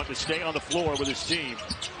wanting to stay on the floor with his team.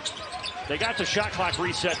 They got the shot clock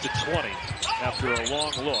reset to 20 after a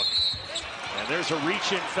long look. And there's a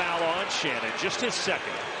reach-in foul on Shannon. Just his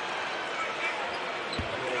second.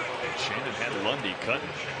 Shannon had Lundy cut.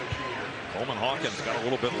 Coleman Hawkins got a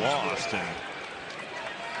little bit lost, and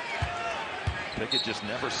Pickett just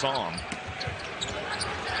never saw him.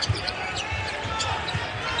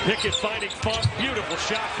 Pickett finding Funk. Beautiful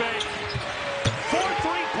shot fake. 4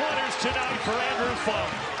 3-pointers tonight for Andrew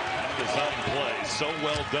Funk. Design play, so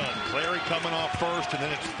well done. Clary coming off first, and then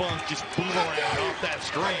it's Funk just boomerang off that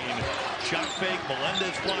screen. Shot fake,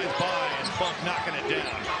 Melendez flies by, and Funk knocking it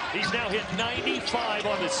down. He's now hit 95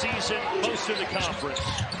 on the season, most of the conference.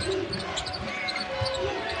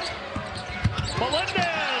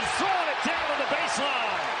 Melendez throwing it down on the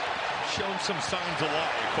baseline. Shown some signs of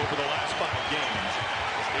life over the last 5 games.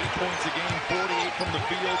 8 points a game, 48 from the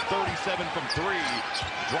field, 37 from 3.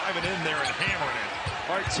 Driving in there and hammering it.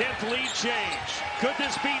 Our 10th lead change. Could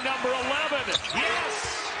this be number 11?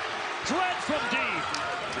 Yes! Dredd from deep.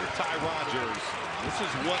 Ty Rodgers. This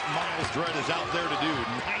is what Miles Dredd is out there to do.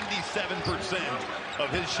 97% of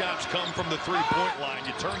his shots come from the three-point line.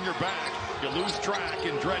 You turn your back, you lose track,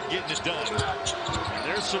 and Dredd getting it done. And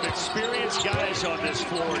there's some experienced guys on this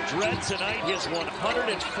floor. Dredd tonight, his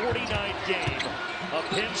 149th game, a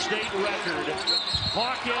Penn State record.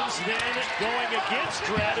 Hawkins then going against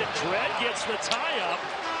Dredd, and Dredd gets the tie-up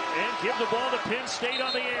and give the ball to Penn State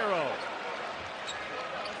on the arrow.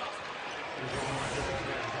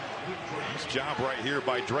 Nice job right here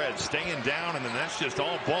by Dredd, staying down, and then that's just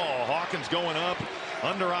all ball. Hawkins going up,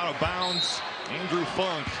 under out of bounds. Andrew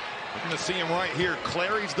Funk, we're going to see him right here.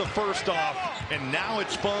 Clary's the first off, and now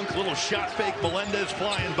it's Funk. Little shot fake, Melendez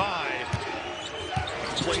flying by.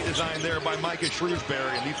 Play design there by Micah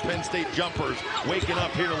Shrewsbury, and these Penn State jumpers waking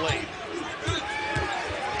up here late.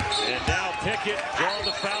 And now Pickett drawing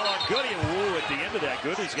the foul on Goody. Ooh, at the end of that,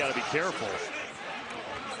 Goody's got to be careful.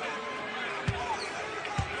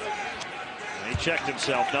 He checked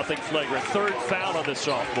himself, nothing flagrant. Third foul on the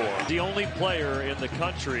sophomore. The only player in the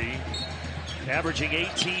country averaging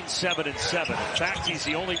 18, 7, and 7. In fact, he's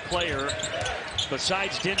the only player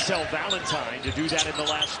besides Denzel Valentine to do that in the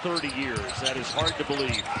last 30 years. That is hard to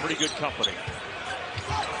believe. Pretty good company.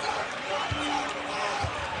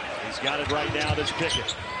 He's got it right now, this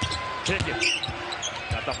Pickett. Pickett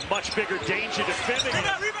got the much bigger danger defending him.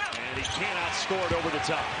 And he cannot score it over the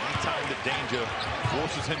top. Anytime that Danger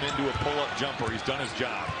forces him into a pull-up jumper, he's done his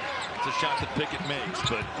job. It's a shot that Pickett makes,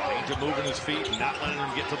 but Danger moving his feet and not letting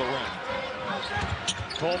him get to the rim.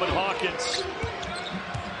 Coleman Hawkins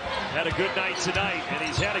had a good night tonight, and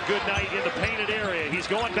he's had a good night in the painted area. He's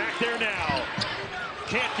going back there now.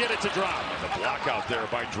 Can't get it to drop. The block out there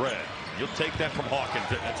by Dredd. You'll take that from Hawkins.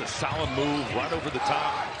 That's a solid move right over the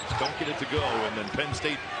top. Don't get it to go, and then Penn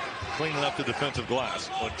State cleaning up the defensive glass.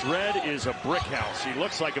 Well, Dredd is a brick house. He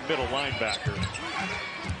looks like a middle linebacker.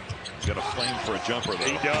 He's got a flame for a jumper, though.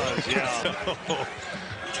 He does, yeah. So,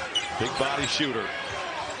 big body shooter.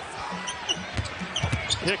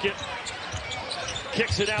 Pickett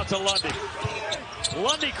kicks it out to Lundy.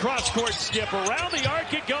 Lundy cross-court skip. Around the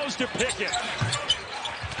arc it goes to Pickett.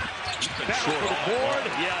 Battle for the board.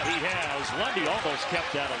 Yeah, he has. Lundy almost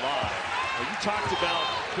kept that alive. Well, you talked about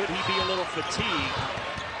could he be a little fatigued.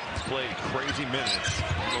 He's played crazy minutes.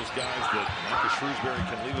 One of those guys that Micah Shrewsbury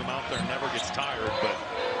can leave him out there, never gets tired, but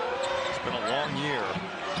it's been a long year.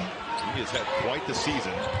 He has had quite the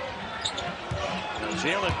season.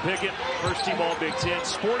 Jalen Pickett, first team All-Big Ten.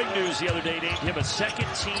 Sporting News the other day named him a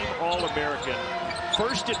second-team All-American.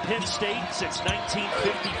 First at Penn State since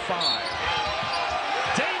 1955.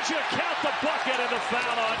 Danger, count the bucket, and the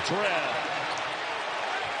foul on Dredd.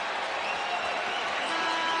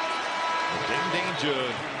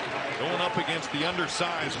 Danger going up against the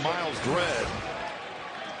undersized Miles Dredd.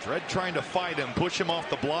 Dredd trying to fight him, push him off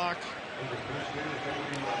the block.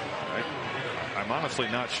 I'm honestly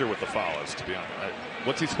not sure what the foul is, to be honest.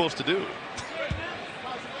 What's he supposed to do?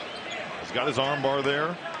 He's got his arm bar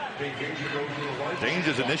there.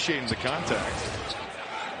 Danger's initiating the contact.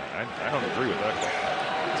 I don't agree with that call.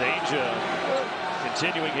 Danger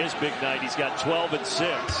continuing his big night. He's got 12 and 6.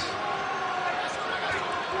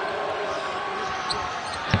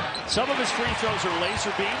 Some of his free throws are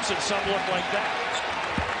laser beams, and some look like that.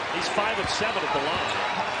 He's 5 of 7 at the line.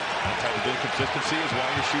 That type of inconsistency is why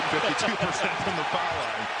you shoot 52% from the foul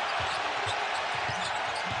line.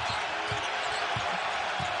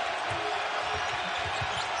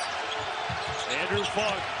 Andrew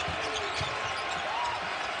Funk.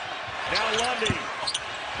 Now Lundy.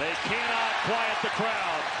 They cannot quiet the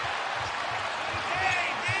crowd.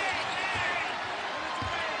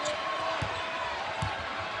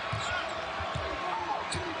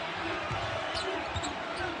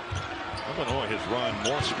 Illinois has run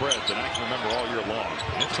more spreads than I can remember all year long.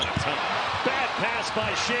 It's an attempt. Bad pass by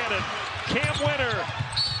Shannon. Cam Winter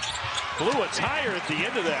blew a tire at the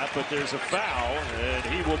end of that, but there's a foul, and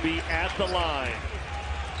he will be at the line.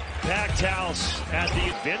 Packed house at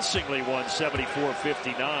the convincingly won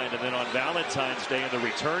 74-59, and then on Valentine's Day in the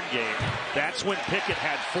return game, that's when Pickett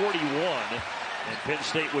had 41, and Penn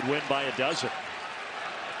State would win by a dozen.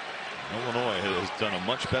 Illinois has done a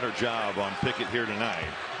much better job on Pickett here tonight.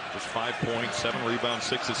 Just 5 points, 7 rebounds,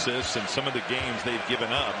 6 assists, and some of the games they've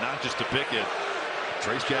given up, not just to Pickett.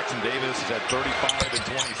 Trace Jackson Davis has had 35 and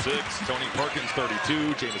 26. Tony Perkins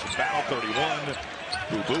 32. Jamison Battle 31.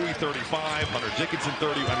 Boo Buie 35. Hunter Dickinson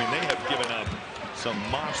 30. I mean, they have given up some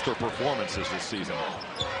monster performances this season.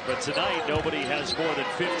 But tonight, nobody has more than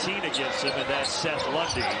 15 against him, and that's Seth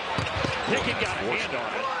Lundy. Pickett got a hand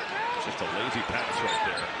on it. Just a lazy pass right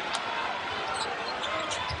there.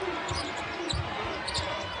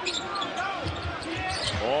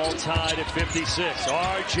 All tied at 56.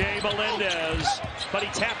 R.J. Melendez, but he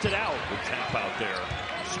tapped it out. Good tap out there.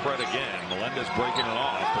 Spread again. Melendez breaking it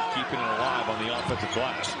off, but keeping it alive on the offensive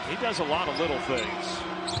glass. He does a lot of little things.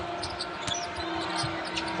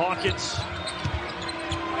 Hawkins.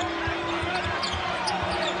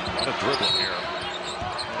 A lot of dribbling here.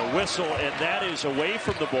 And a whistle, and that is away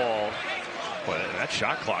from the ball. Well, that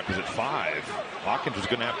shot clock was at 5. Hawkins was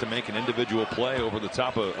going to have to make an individual play over the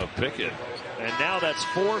top of Pickett. And now that's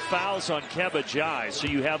 4 fouls on Keba Jai. So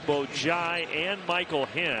you have both Jai and Michael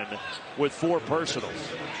Henn with 4 personals.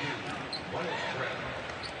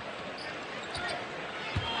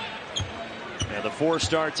 And the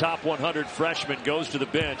 4-star top 100 freshman goes to the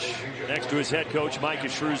bench next to his head coach, Micah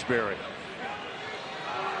Shrewsbury.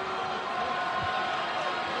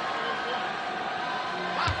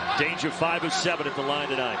 Danger 5 of 7 at the line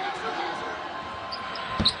tonight.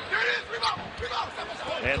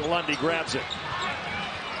 And Lundy grabs it.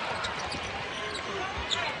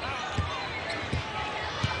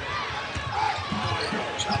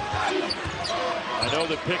 I know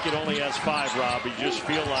that Pickett only has 5, Rob. You just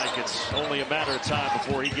feel like it's only a matter of time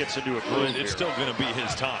before he gets into a groove. It's still going to be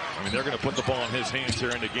his time. I mean, they're going to put the ball in his hands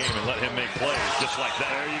here in the game and let him make plays just like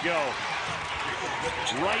that. There you go.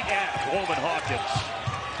 Right at Coleman Hawkins.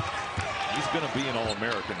 He's going to be an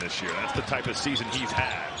All-American this year. That's the type of season he's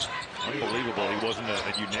had. Unbelievable. He wasn't a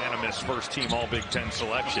unanimous first-team All-Big Ten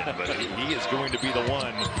selection, but he is going to be the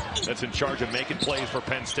one that's in charge of making plays for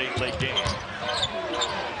Penn State late game.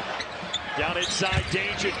 Down inside,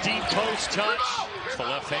 Danger, deep post touch. It's the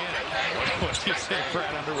left hand. What do you say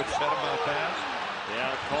Brad Underwood said about that?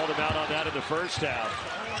 Yeah, called him out on that in the first half.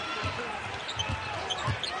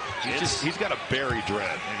 He's got to bury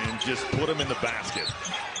Dredd and just put him in the basket.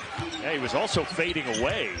 Yeah, he was also fading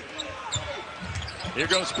away. Here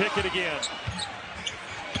goes Pickett again.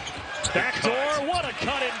 Backdoor, what a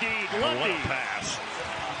cut indeed. Lundy. What a pass.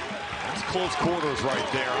 That's close quarters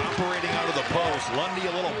right there. Operating out of the post. Lundy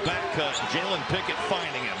a little back cut. Jalen Pickett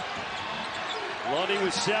finding him. Lundy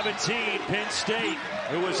was 17. Penn State,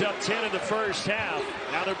 who was up 10 in the first half.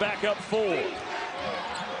 Now they're back up 4.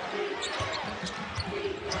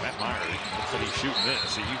 Matt Meyer looks like he's shooting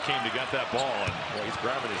this. You came to get that ball, and well, he's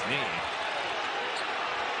grabbing his knee.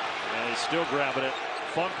 And he's still grabbing it.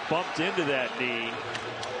 Funk bumped into that knee.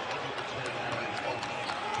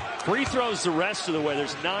 Free throws the rest of the way.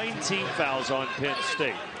 There's 19 fouls on Penn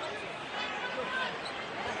State.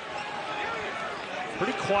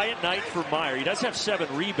 Pretty quiet night for Meyer. He does have 7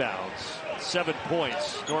 rebounds, 7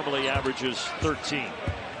 points. Normally averages 13.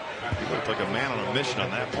 He looked like a man on a mission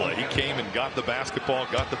on that play. He came and got the basketball,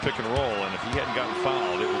 got the pick and roll, and if he hadn't gotten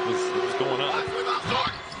fouled, it was going up.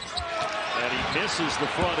 And he misses the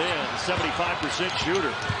front end. 75%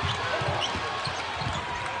 shooter.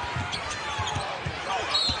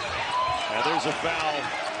 And there's a foul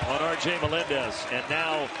on R.J. Melendez. And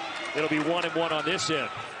now it'll be 1-1 on this end.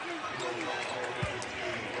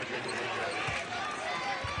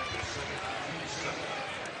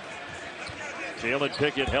 Jalen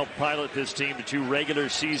Pickett helped pilot this team to 2 regular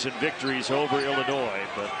season victories over Illinois,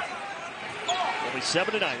 but only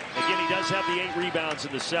 7 tonight. Again, he does have the 8 rebounds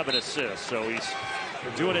and the 7 assists, so he's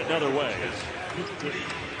doing it in other ways.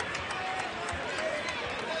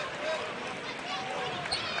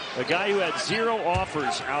 A guy who had 0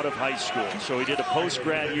 offers out of high school, so he did a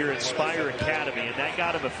post-grad year at Spire Academy, and that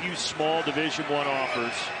got him a few small Division I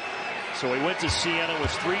offers. So he went to Siena, was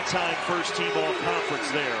 3-time first-team all-conference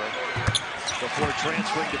there, before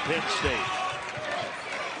transferring to Penn State.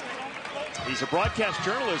 He's a broadcast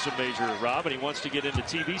journalism major, Rob, and he wants to get into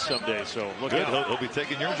TV someday, so look out. He'll be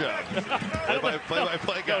taking your job.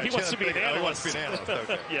 Play-by-play guy. No, he wants to be an analyst. He wants to be an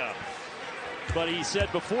analyst. Okay. Yeah. But he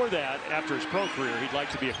said before that, after his pro career, he'd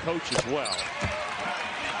like to be a coach as well.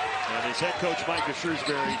 And his head coach, Micah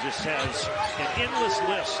Shrewsbury, just has an endless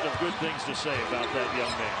list of good things to say about that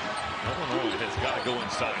young man. Illinois has got to go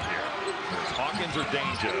inside here. There's Hawkins or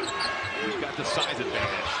Danger. He's got the size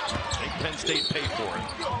advantage. Make Penn State pay for it.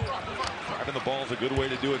 Driving the ball is a good way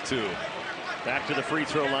to do it, too. Back to the free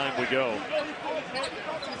throw line we go.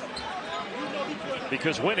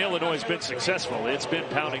 Because when Illinois has been successful, it's been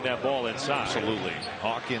pounding that ball inside. Absolutely.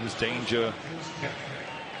 Hawkins, Danger.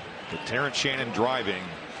 But Terrence Shannon driving.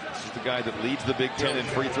 This is the guy that leads the Big Ten in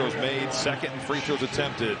free throws made, second in free throws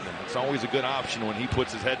attempted. It's always a good option when he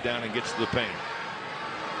puts his head down and gets to the paint.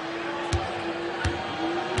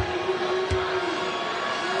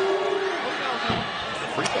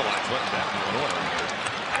 free throw line's letting down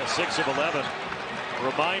Illinois. 6 of 11.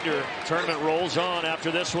 Reminder, tournament rolls on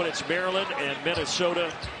after this one. It's Maryland and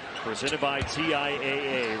Minnesota, presented by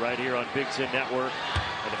TIAA, right here on Big Ten Network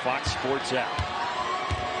and the Fox Sports app.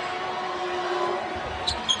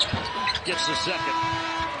 Gets the second.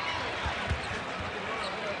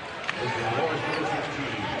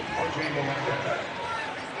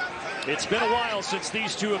 It's been a while since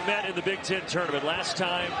these two have met in the Big Ten tournament. Last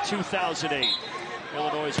time, 2008.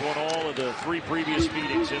 Illinois won all of the 3 previous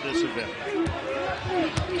meetings in this event.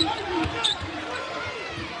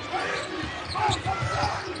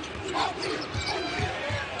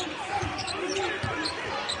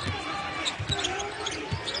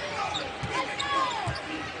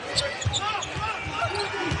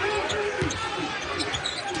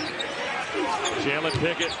 Jalen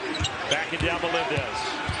Pickett backing down Melendez.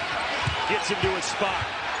 Gets him to his spot.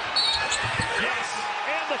 Yes,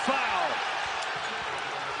 and the foul.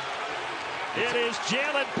 It is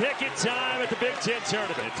Jalen Pickett time at the Big Ten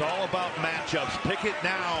tournament. It's all about matchups. Pickett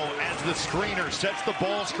now, as the screener, sets the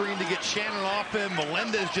ball screen to get Shannon off him.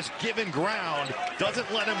 Melendez just giving ground,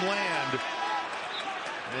 doesn't let him land.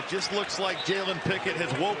 And it just looks like Jalen Pickett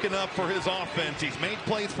has woken up for his offense. He's made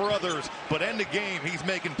plays for others, but end of game, he's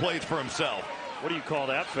making plays for himself. What do you call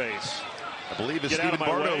that face? I believe as Stephen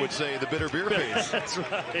Bardo would say, the bitter beer face. That's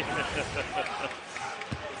right.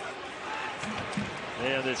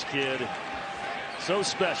 Man, this kid, so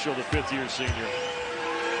special, the 5th-year senior. He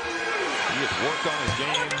has worked on his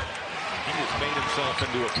game. He has made himself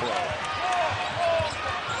into a pro.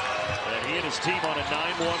 And he and his team on a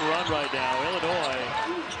 9-1 run right now. Illinois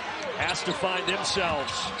has to find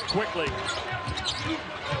themselves quickly.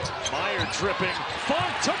 Meyer tripping.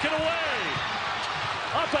 Funk took it away.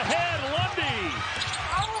 Up ahead, Lundy.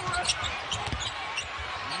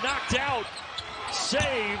 Knocked out.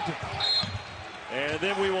 Saved. And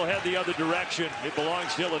then we will head the other direction. It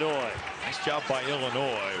belongs to Illinois. Nice job by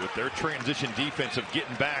Illinois with their transition defense of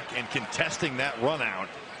getting back and contesting that run out.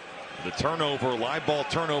 The turnover, live ball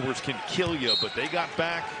turnovers can kill you, but they got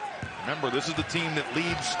back. Remember, this is the team that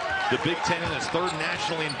leads the Big Ten in its 3rd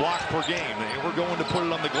nationally in blocks per game. They were going to put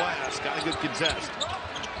it on the glass. Got a good contest.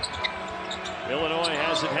 Illinois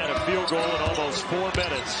hasn't had a field goal in almost 4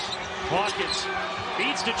 minutes. Hawkins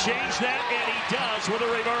needs to change that, and he does with a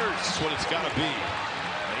reverse. That's what it's got to be.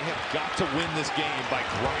 They have got to win this game by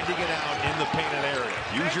grinding it out in the painted area.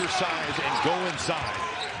 Use your size and go inside.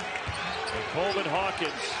 And Coleman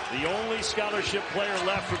Hawkins, the only scholarship player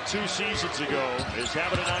left from 2 seasons ago, is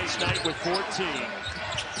having a nice night with 14. I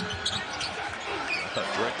thought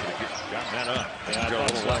Drake could have gotten that up. Yeah, a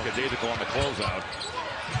little lackadaisical on the closeout.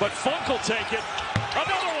 But Funk will take it.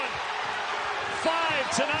 Another one.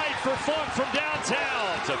 5 tonight for Funk from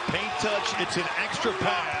downtown. It's a paint touch, it's an extra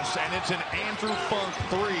pass, and it's an Andrew Funk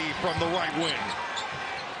 3 from the right wing.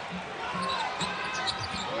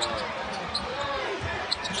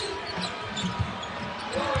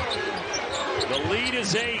 The lead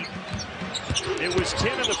is 8. It was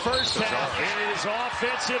 10 in the first half, and it is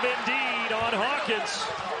offensive indeed on Hawkins.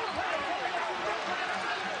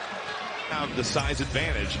 Have the size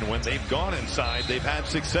advantage, and when they've gone inside, they've had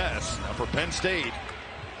success. Now for Penn State,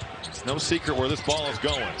 it's no secret where this ball is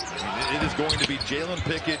going. I mean, it is going to be Jalen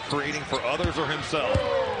Pickett creating for others or himself.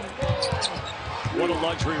 What a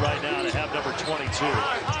luxury right now to have number 22.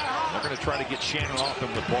 They're going to try to get Shannon off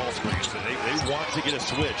him with ball screens. They want to get a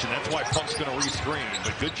switch, and that's why Funk's going to re-screen.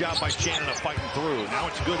 But good job by Shannon of fighting through. Now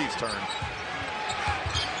it's Goody's turn.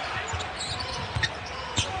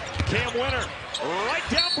 Cam Winter, right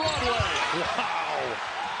down Broadway. Wow.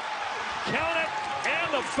 Count it,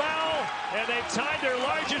 and the foul, and they've tied their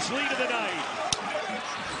largest lead of the night.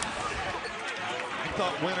 I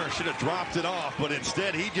thought Winter should have dropped it off, but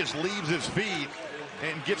instead he just leaves his feet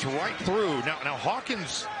and gets right through. Now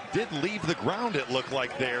Hawkins did leave the ground, it looked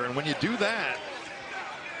like there, and when you do that,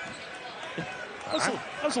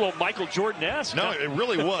 that was a little Michael Jordan-esque. No, it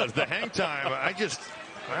really was. The hang time,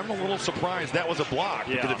 I'm a little surprised that was a block.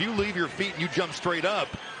 Yeah. Because if you leave your feet and you jump straight up,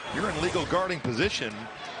 you're in legal guarding position.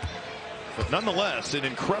 But nonetheless, an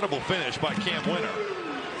incredible finish by Cam Winter.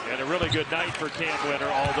 And a really good night for Cam Winter,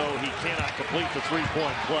 although he cannot complete the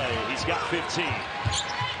three-point play. He's got 15.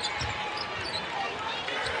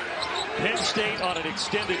 Penn State on an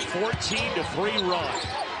extended 14-3 run.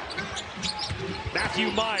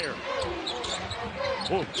 Matthew Meyer.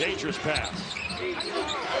 Oh, dangerous pass.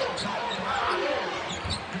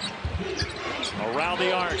 Around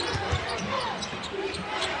the arc.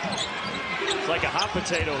 It's like a hot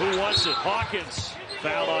potato. Who wants it? Hawkins.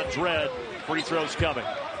 Foul on Dredd. Free throws coming.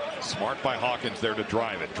 Smart by Hawkins there to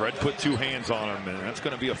drive it. Dredd put 2 hands on him, and that's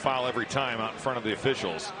going to be a foul every time out in front of the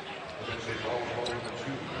officials.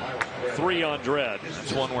 3 on Dredd.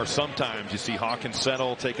 That's one where sometimes you see Hawkins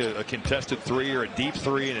settle, take a contested 3 or a deep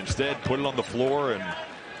 3, and instead put it on the floor and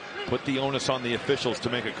put the onus on the officials to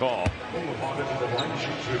make a call.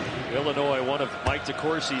 Illinois, one of Mike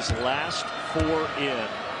DeCourcy's last 4 in.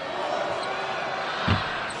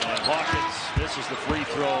 And Hawkins misses the free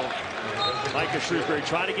throw. Micah Shrewsbury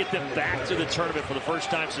trying to get them back to the tournament for the first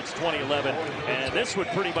time since 2011, and this would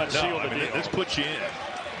pretty much seal the deal. This puts you in.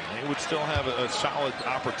 They would still have a solid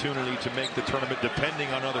opportunity to make the tournament depending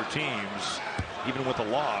on other teams, even with a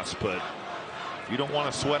loss. But you don't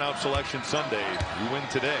want to sweat out Selection Sunday. You win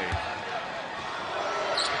today.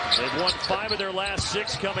 They've won 5 of their last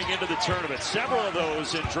 6 coming into the tournament. Several of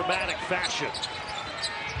those in dramatic fashion.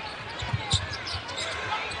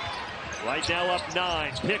 Right now up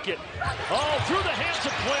 9. Pickett. Oh, through the hands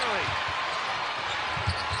of Clary.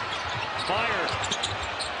 Meyer.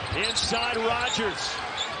 Inside Rogers.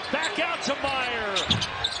 Back out to Meyer.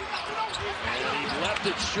 And he left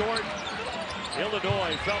it short.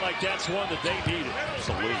 Illinois felt like that's one that they needed.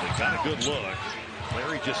 Absolutely. Got a good look.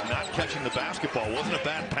 Clary just not catching the basketball. Wasn't a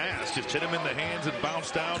bad pass. Just hit him in the hands and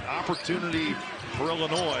bounced out. Opportunity for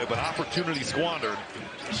Illinois, but opportunity squandered.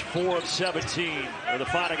 It's 4 of 17 with the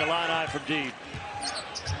Fighting Illini from deep.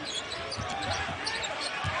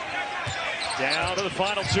 Down to the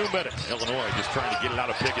final 2 minutes. Illinois just trying to get it out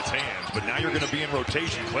of Pickett's hands, but now you're going to be in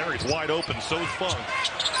rotation. Clary's wide open, so's Funk.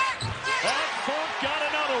 Funk got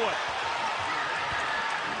another one.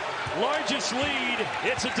 Largest lead,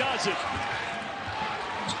 it's a dozen.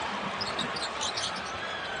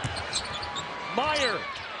 Meyer,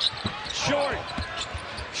 short.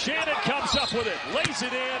 Shannon comes up with it, lays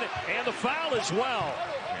it in, and the foul as well.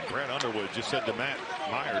 Brad Underwood just said to Matt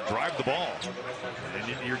Meyer, drive the ball. And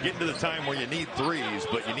you're getting to the time where you need 3s,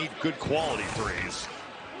 but you need good quality 3s.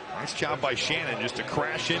 Nice job by Shannon just to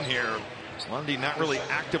crash in here. Lundy not really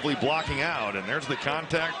actively blocking out, and there's the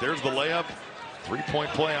contact, there's the layup. 3-point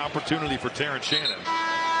play opportunity for Terrence Shannon.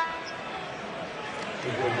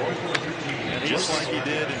 And just like he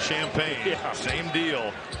did in Champaign, yeah. Same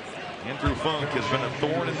deal. Andrew Funk has been a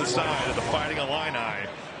thorn in the side of the Fighting Illini.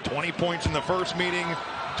 20 points in the first meeting,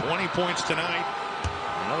 20 points tonight.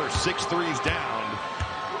 Another 6 threes down.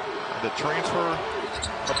 The transfer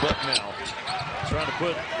of Bucknell. Trying to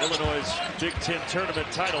put Illinois' Big Ten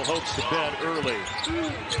tournament title hopes to bed early.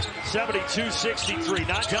 72-63,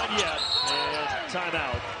 not done yet. And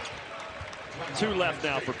timeout. 2 left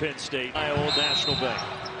now for Penn State. Old National Bank.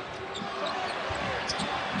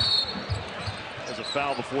 There's a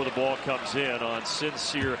foul before the ball comes in on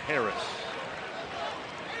Sincere Harris.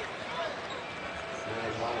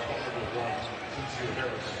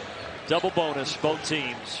 Double bonus, both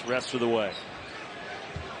teams, rest of the way.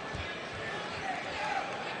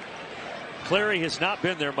 Clary has not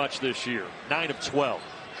been there much this year. 9 of 12.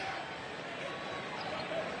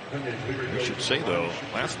 We should say, though,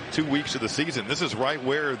 last 2 weeks of the season, this is right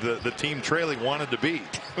where the team trailing wanted to be.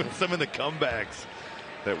 Some of the comebacks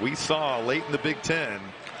that we saw late in the Big Ten.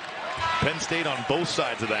 Penn State on both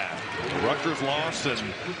sides of that. The Rutgers loss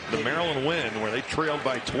and the Maryland win, where they trailed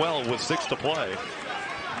by 12 with 6 to play.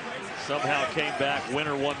 Somehow came back.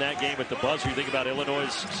 Winner won that game at the buzzer. You think about Illinois'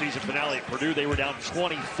 season finale at Purdue. They were down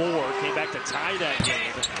 24. Came back to tie that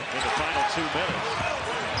game in the final 2 minutes.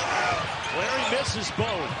 Clary misses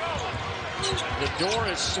both. The door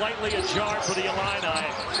is slightly ajar for the Illini.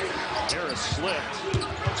 Harris slipped.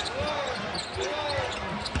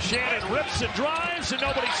 Shannon rips and drives, and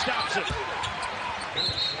nobody stops it.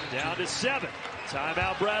 Down to 7.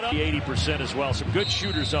 Timeout, Brad. 80% as well. Some good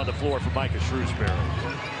shooters on the floor for Micah Shrewsbury.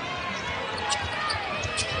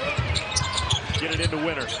 Get it into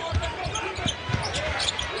Winter.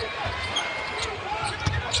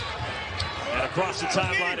 And across the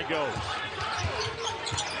timeline it goes.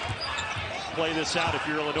 Play this out if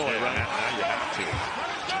you're Illinois, right? Now you have to.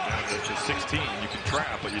 Down to 16, you can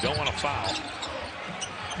trap, but you don't want to foul.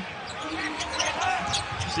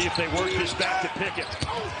 See if they work this back to Pickett.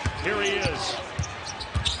 Here he is.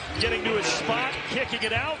 Getting to his spot, kicking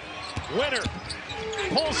it out. Winter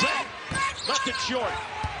pulls up, left it short.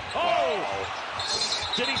 Oh!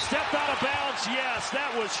 Did he step out of bounds? Yes,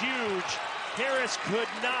 that was huge. Harris could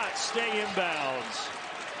not stay in bounds.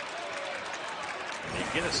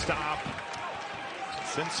 They get a stop.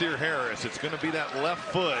 Sincere Harris, it's going to be that left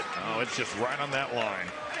foot. Oh, it's just right on that line.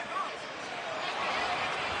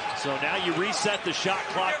 So now you reset the shot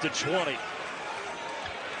clock to 20.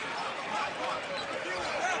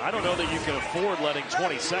 I don't know that you can afford letting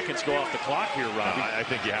 20 seconds go off the clock here, Robbie. I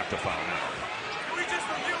think you have to foul now.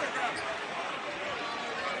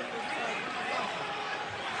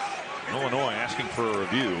 Illinois asking for a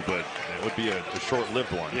review, but it would be a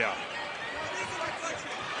short-lived one. Yeah.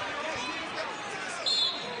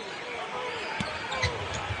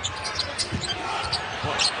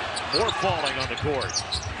 More falling on the court.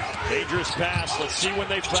 Dangerous pass. Let's see when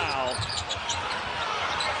they foul.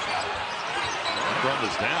 Run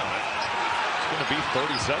this down. It's going to be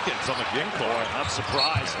 30 seconds on the game clock. I'm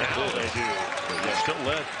surprised now they do. But you still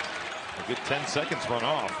let a good 10 seconds run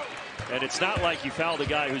off. And it's not like you fouled a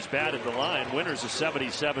guy who's bad at the line. Winter's a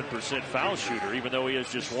 77% foul shooter, even though he has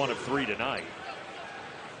just 1 of 3 tonight.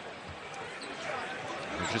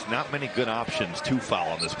 There's just not many good options to foul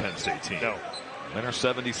on this Penn State team. No. Winter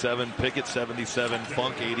 77, Pickett 77,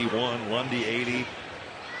 Funk 81, Lundy 80.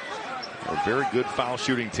 A very good foul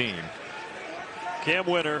shooting team. Cam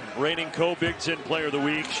Winter, reigning co-Big Ten Player of the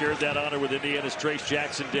Week, shared that honor with Indiana's Trace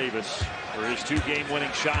Jackson Davis for his 2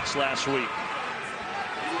 game-winning shots last week.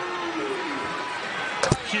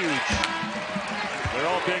 Huge. They're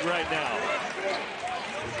all big right now.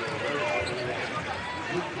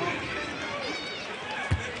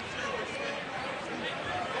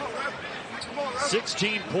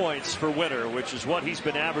 $16 points for Winter, which is what he's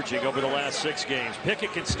been averaging over the last 6 games.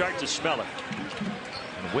 Pickett can start to smell it.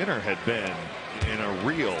 And Winter had been in a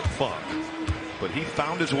real funk, but he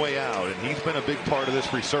found his way out, and he's been a big part of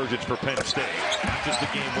this resurgence for Penn State. Not just the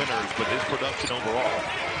game winners, but his production overall.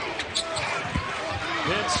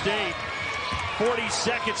 Penn State 40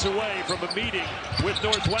 seconds away from a meeting with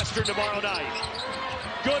Northwestern tomorrow night.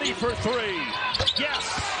 Goody for 3.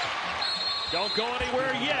 Yes. Don't go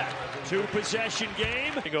anywhere yet. 2-possession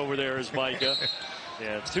game. Over there is Micah.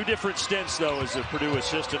 Yeah, 2 different stints, though, as a Purdue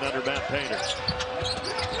assistant under Matt Painter.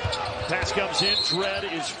 Pass comes in.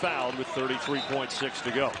 Dredd is fouled with 33.6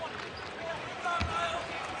 to go.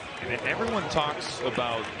 And everyone talks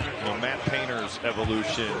about Matt Painter's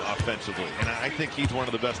evolution offensively, and I think he's one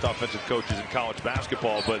of the best offensive coaches in college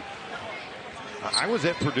basketball. But I was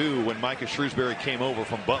at Purdue when Micah Shrewsbury came over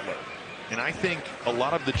from Butler, and I think a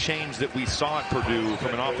lot of the change that we saw at Purdue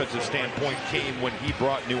from an offensive standpoint came when he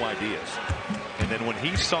brought new ideas. And then when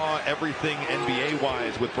he saw everything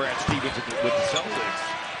NBA-wise with Brad Stevens with the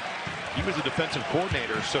Celtics, he was a defensive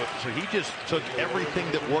coordinator, so he just took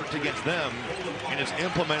everything that worked against them and has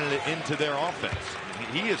implemented it into their offense.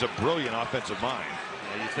 He is a brilliant offensive mind.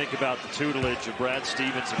 Yeah, you think about the tutelage of Brad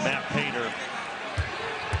Stevens and Matt Painter.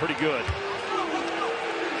 Pretty good.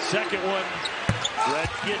 Second one,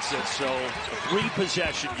 Dredd gets it, so a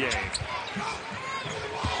 3-possession game.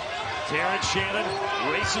 Terrence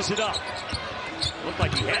Shannon races it up. Looked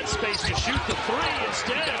like he had space to shoot the 3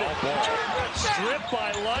 instead. Stripped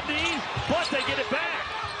by Lundy, but they get it back.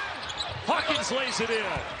 Hawkins lays it in.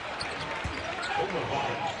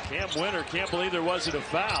 Cam Winter can't believe there wasn't a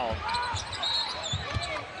foul.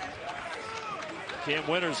 Cam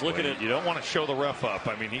Winter's looking at. You don't want to show the ref up.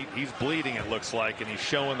 I mean, he's bleeding, it looks like, and he's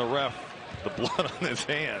showing the ref the blood on his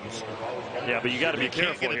hands. Yeah, but you got to be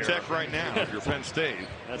careful. You can't get a tech right now if you're Penn State.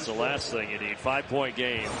 That's the last thing you need. 5-point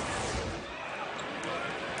game.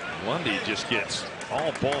 Lundy just gets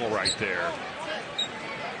all ball right there.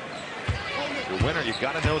 The Winter, you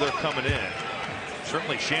got to know they're coming in.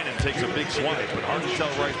 Certainly Shannon takes a big swipe, but hard to tell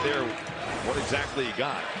right there what exactly he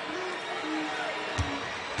got.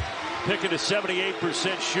 Pickett a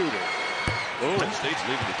 78% shooter. Oh, Penn State's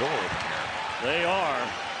leaving the door open here. They are.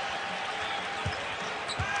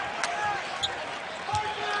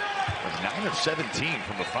 9 of 17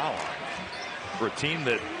 from the foul line for a team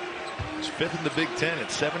that is 5th in the Big Ten at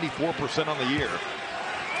 74% on the year.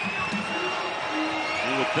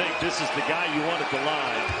 You would think this is the guy you want at the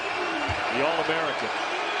line, the All-American.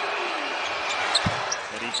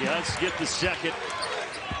 And he does get the second.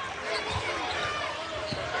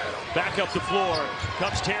 Back up the floor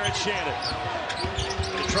comes Terrence Shannon.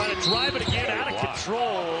 They try to drive it again, out of control,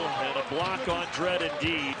 and a block on Dredd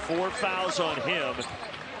indeed. 4 fouls on him.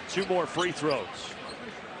 2 more free throws.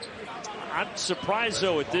 I'm surprised,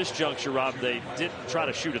 though, at this juncture, Rob, they didn't try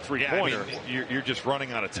to shoot a 3-pointer. Yeah, I mean, you're just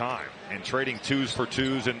running out of time and trading 2s for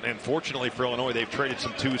 2s. And fortunately for Illinois, they've traded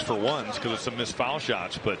some 2s for 1s because of some missed foul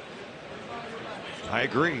shots. But I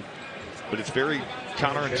agree. But it's very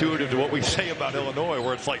counterintuitive to what we say about Illinois,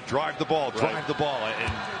 where it's like drive the ball,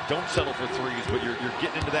 and don't settle for 3s. But you're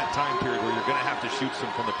getting into that time period where you're going to have to shoot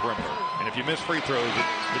some from the perimeter. And if you miss free throws,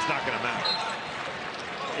 it's not going to matter.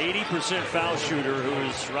 80% foul shooter, who,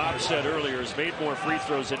 as Rob said earlier, has made more free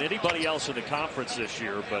throws than anybody else in the conference this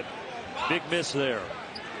year, but big miss there.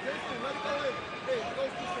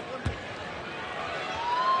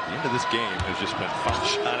 The end of this game has just been foul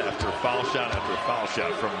shot after foul shot after foul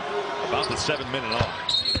shot from about the 7-minute on.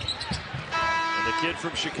 And the kid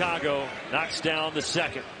from Chicago knocks down the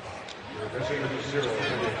second.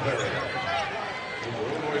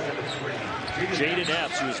 Jaden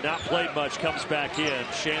Epps, who has not played much, comes back in.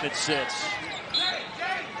 Shannon sits.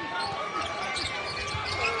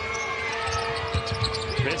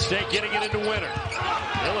 Penn State getting it into winter.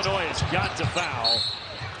 Illinois has got to foul.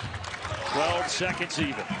 12 seconds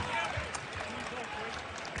even.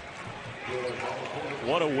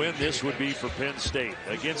 What a win this would be for Penn State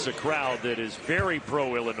against a crowd that is very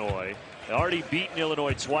pro-Illinois. Already beaten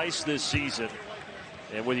Illinois twice this season.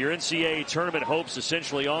 And with your NCAA tournament hopes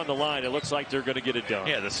essentially on the line, it looks like they're going to get it done.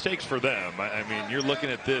 Yeah, the stakes for them. I mean, you're looking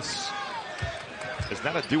at this. It's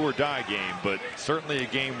not a do-or-die game, but certainly a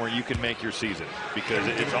game where you can make your season, because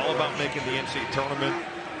it's all about making the NCAA tournament.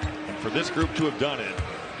 And for this group to have done it,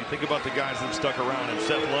 you think about the guys that stuck around, and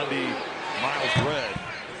Seth Lundy, Miles Red.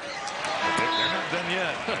 They're not done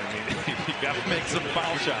yet. I mean, you've got to make some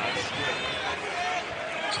foul shots.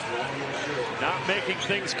 Not making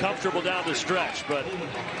things comfortable down the stretch, but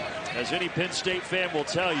as any Penn State fan will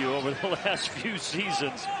tell you, over the last few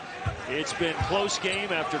seasons, it's been close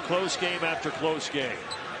game after close game after close game.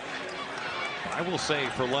 I will say,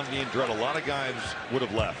 for Lundy and Dredd, a lot of guys would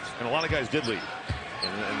have left, and a lot of guys did leave.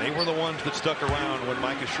 And they were the ones that stuck around when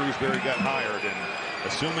Micah Shrewsbury got hired. And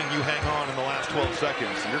assuming you hang on in the last 12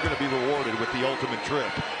 seconds, you're going to be rewarded with the ultimate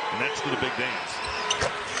trip, and that's to the big dance.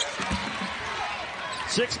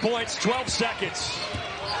 6 points, 12 seconds.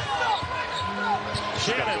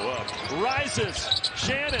 Shannon rises.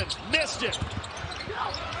 Shannon missed it.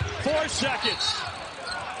 4 seconds.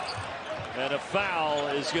 And a foul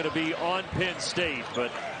is going to be on Penn State,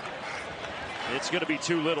 but it's going to be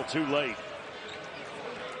too little too late.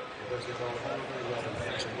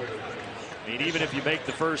 I mean, even if you make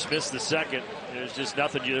the first, miss the second, there's just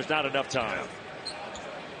nothing. There's not enough time.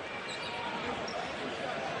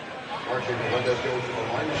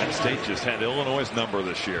 Penn State just had Illinois' number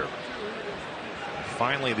this year.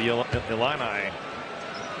 Finally, the Illini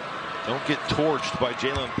don't get torched by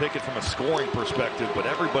Jalen Pickett from a scoring perspective, but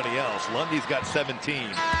everybody else. Lundy's got 17.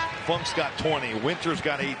 Funk's got 20. Winter's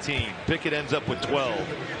got 18. Pickett ends up with 12.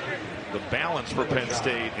 The balance for Penn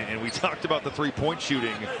State, and we talked about the three-point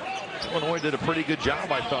shooting. Illinois did a pretty good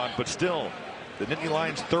job, I thought, but still, the Nittany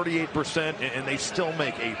Lions 38%, and they still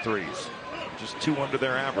make 8 threes. Just 2 under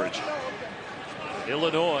their average.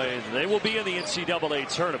 Illinois, they will be in the NCAA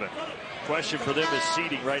tournament. Question for them is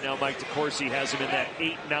seeding. Right now, Mike DeCourcy has them in that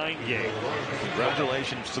 8-9 game.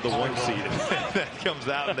 Congratulations to the 1 seed. That comes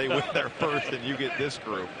out and they win their first, and you get this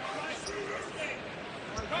group.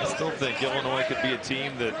 I still think Illinois could be a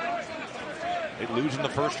team that they lose in the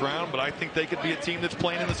first round, but I think they could be a team that's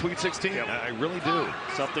playing in the Sweet 16. Yep. I really do.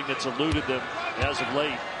 Something that's eluded them as of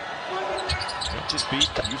late. They just beat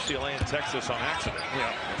UCLA and Texas on accident.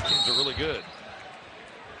 Yeah, those teams are really good.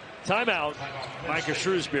 Timeout. Micah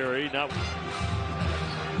Shrewsbury. Now,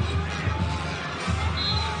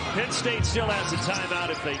 Penn State still has a timeout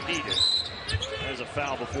if they need it. There's a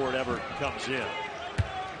foul before it ever comes in.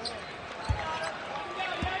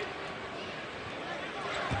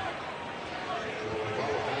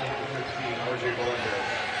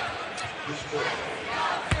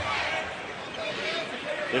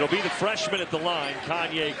 It'll be the freshman at the line,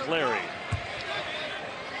 Kanye Clary.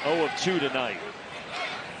 0 of 2 tonight.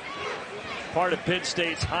 Part of Penn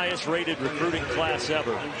State's highest rated recruiting class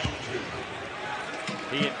ever.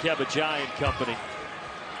 He and Kebajai and company.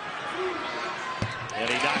 And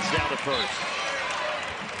he knocks down the first.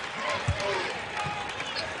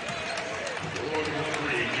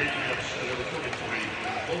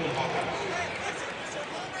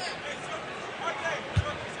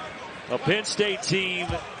 A Penn State team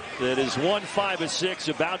that is won 5 of 6,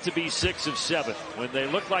 about to be 6 of 7. When they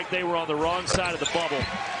looked like they were on the wrong side of the bubble,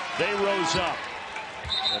 they rose up.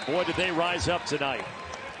 And boy, did they rise up tonight.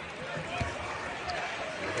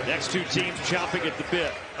 Next 2 teams chomping at the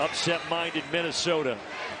bit. Upset-minded Minnesota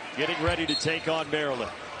getting ready to take on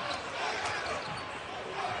Maryland.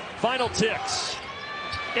 Final ticks.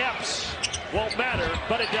 Epps won't matter,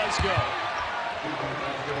 but it does go.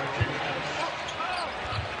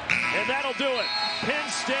 And that'll do it. Penn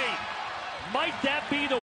State, might that be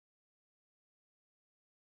the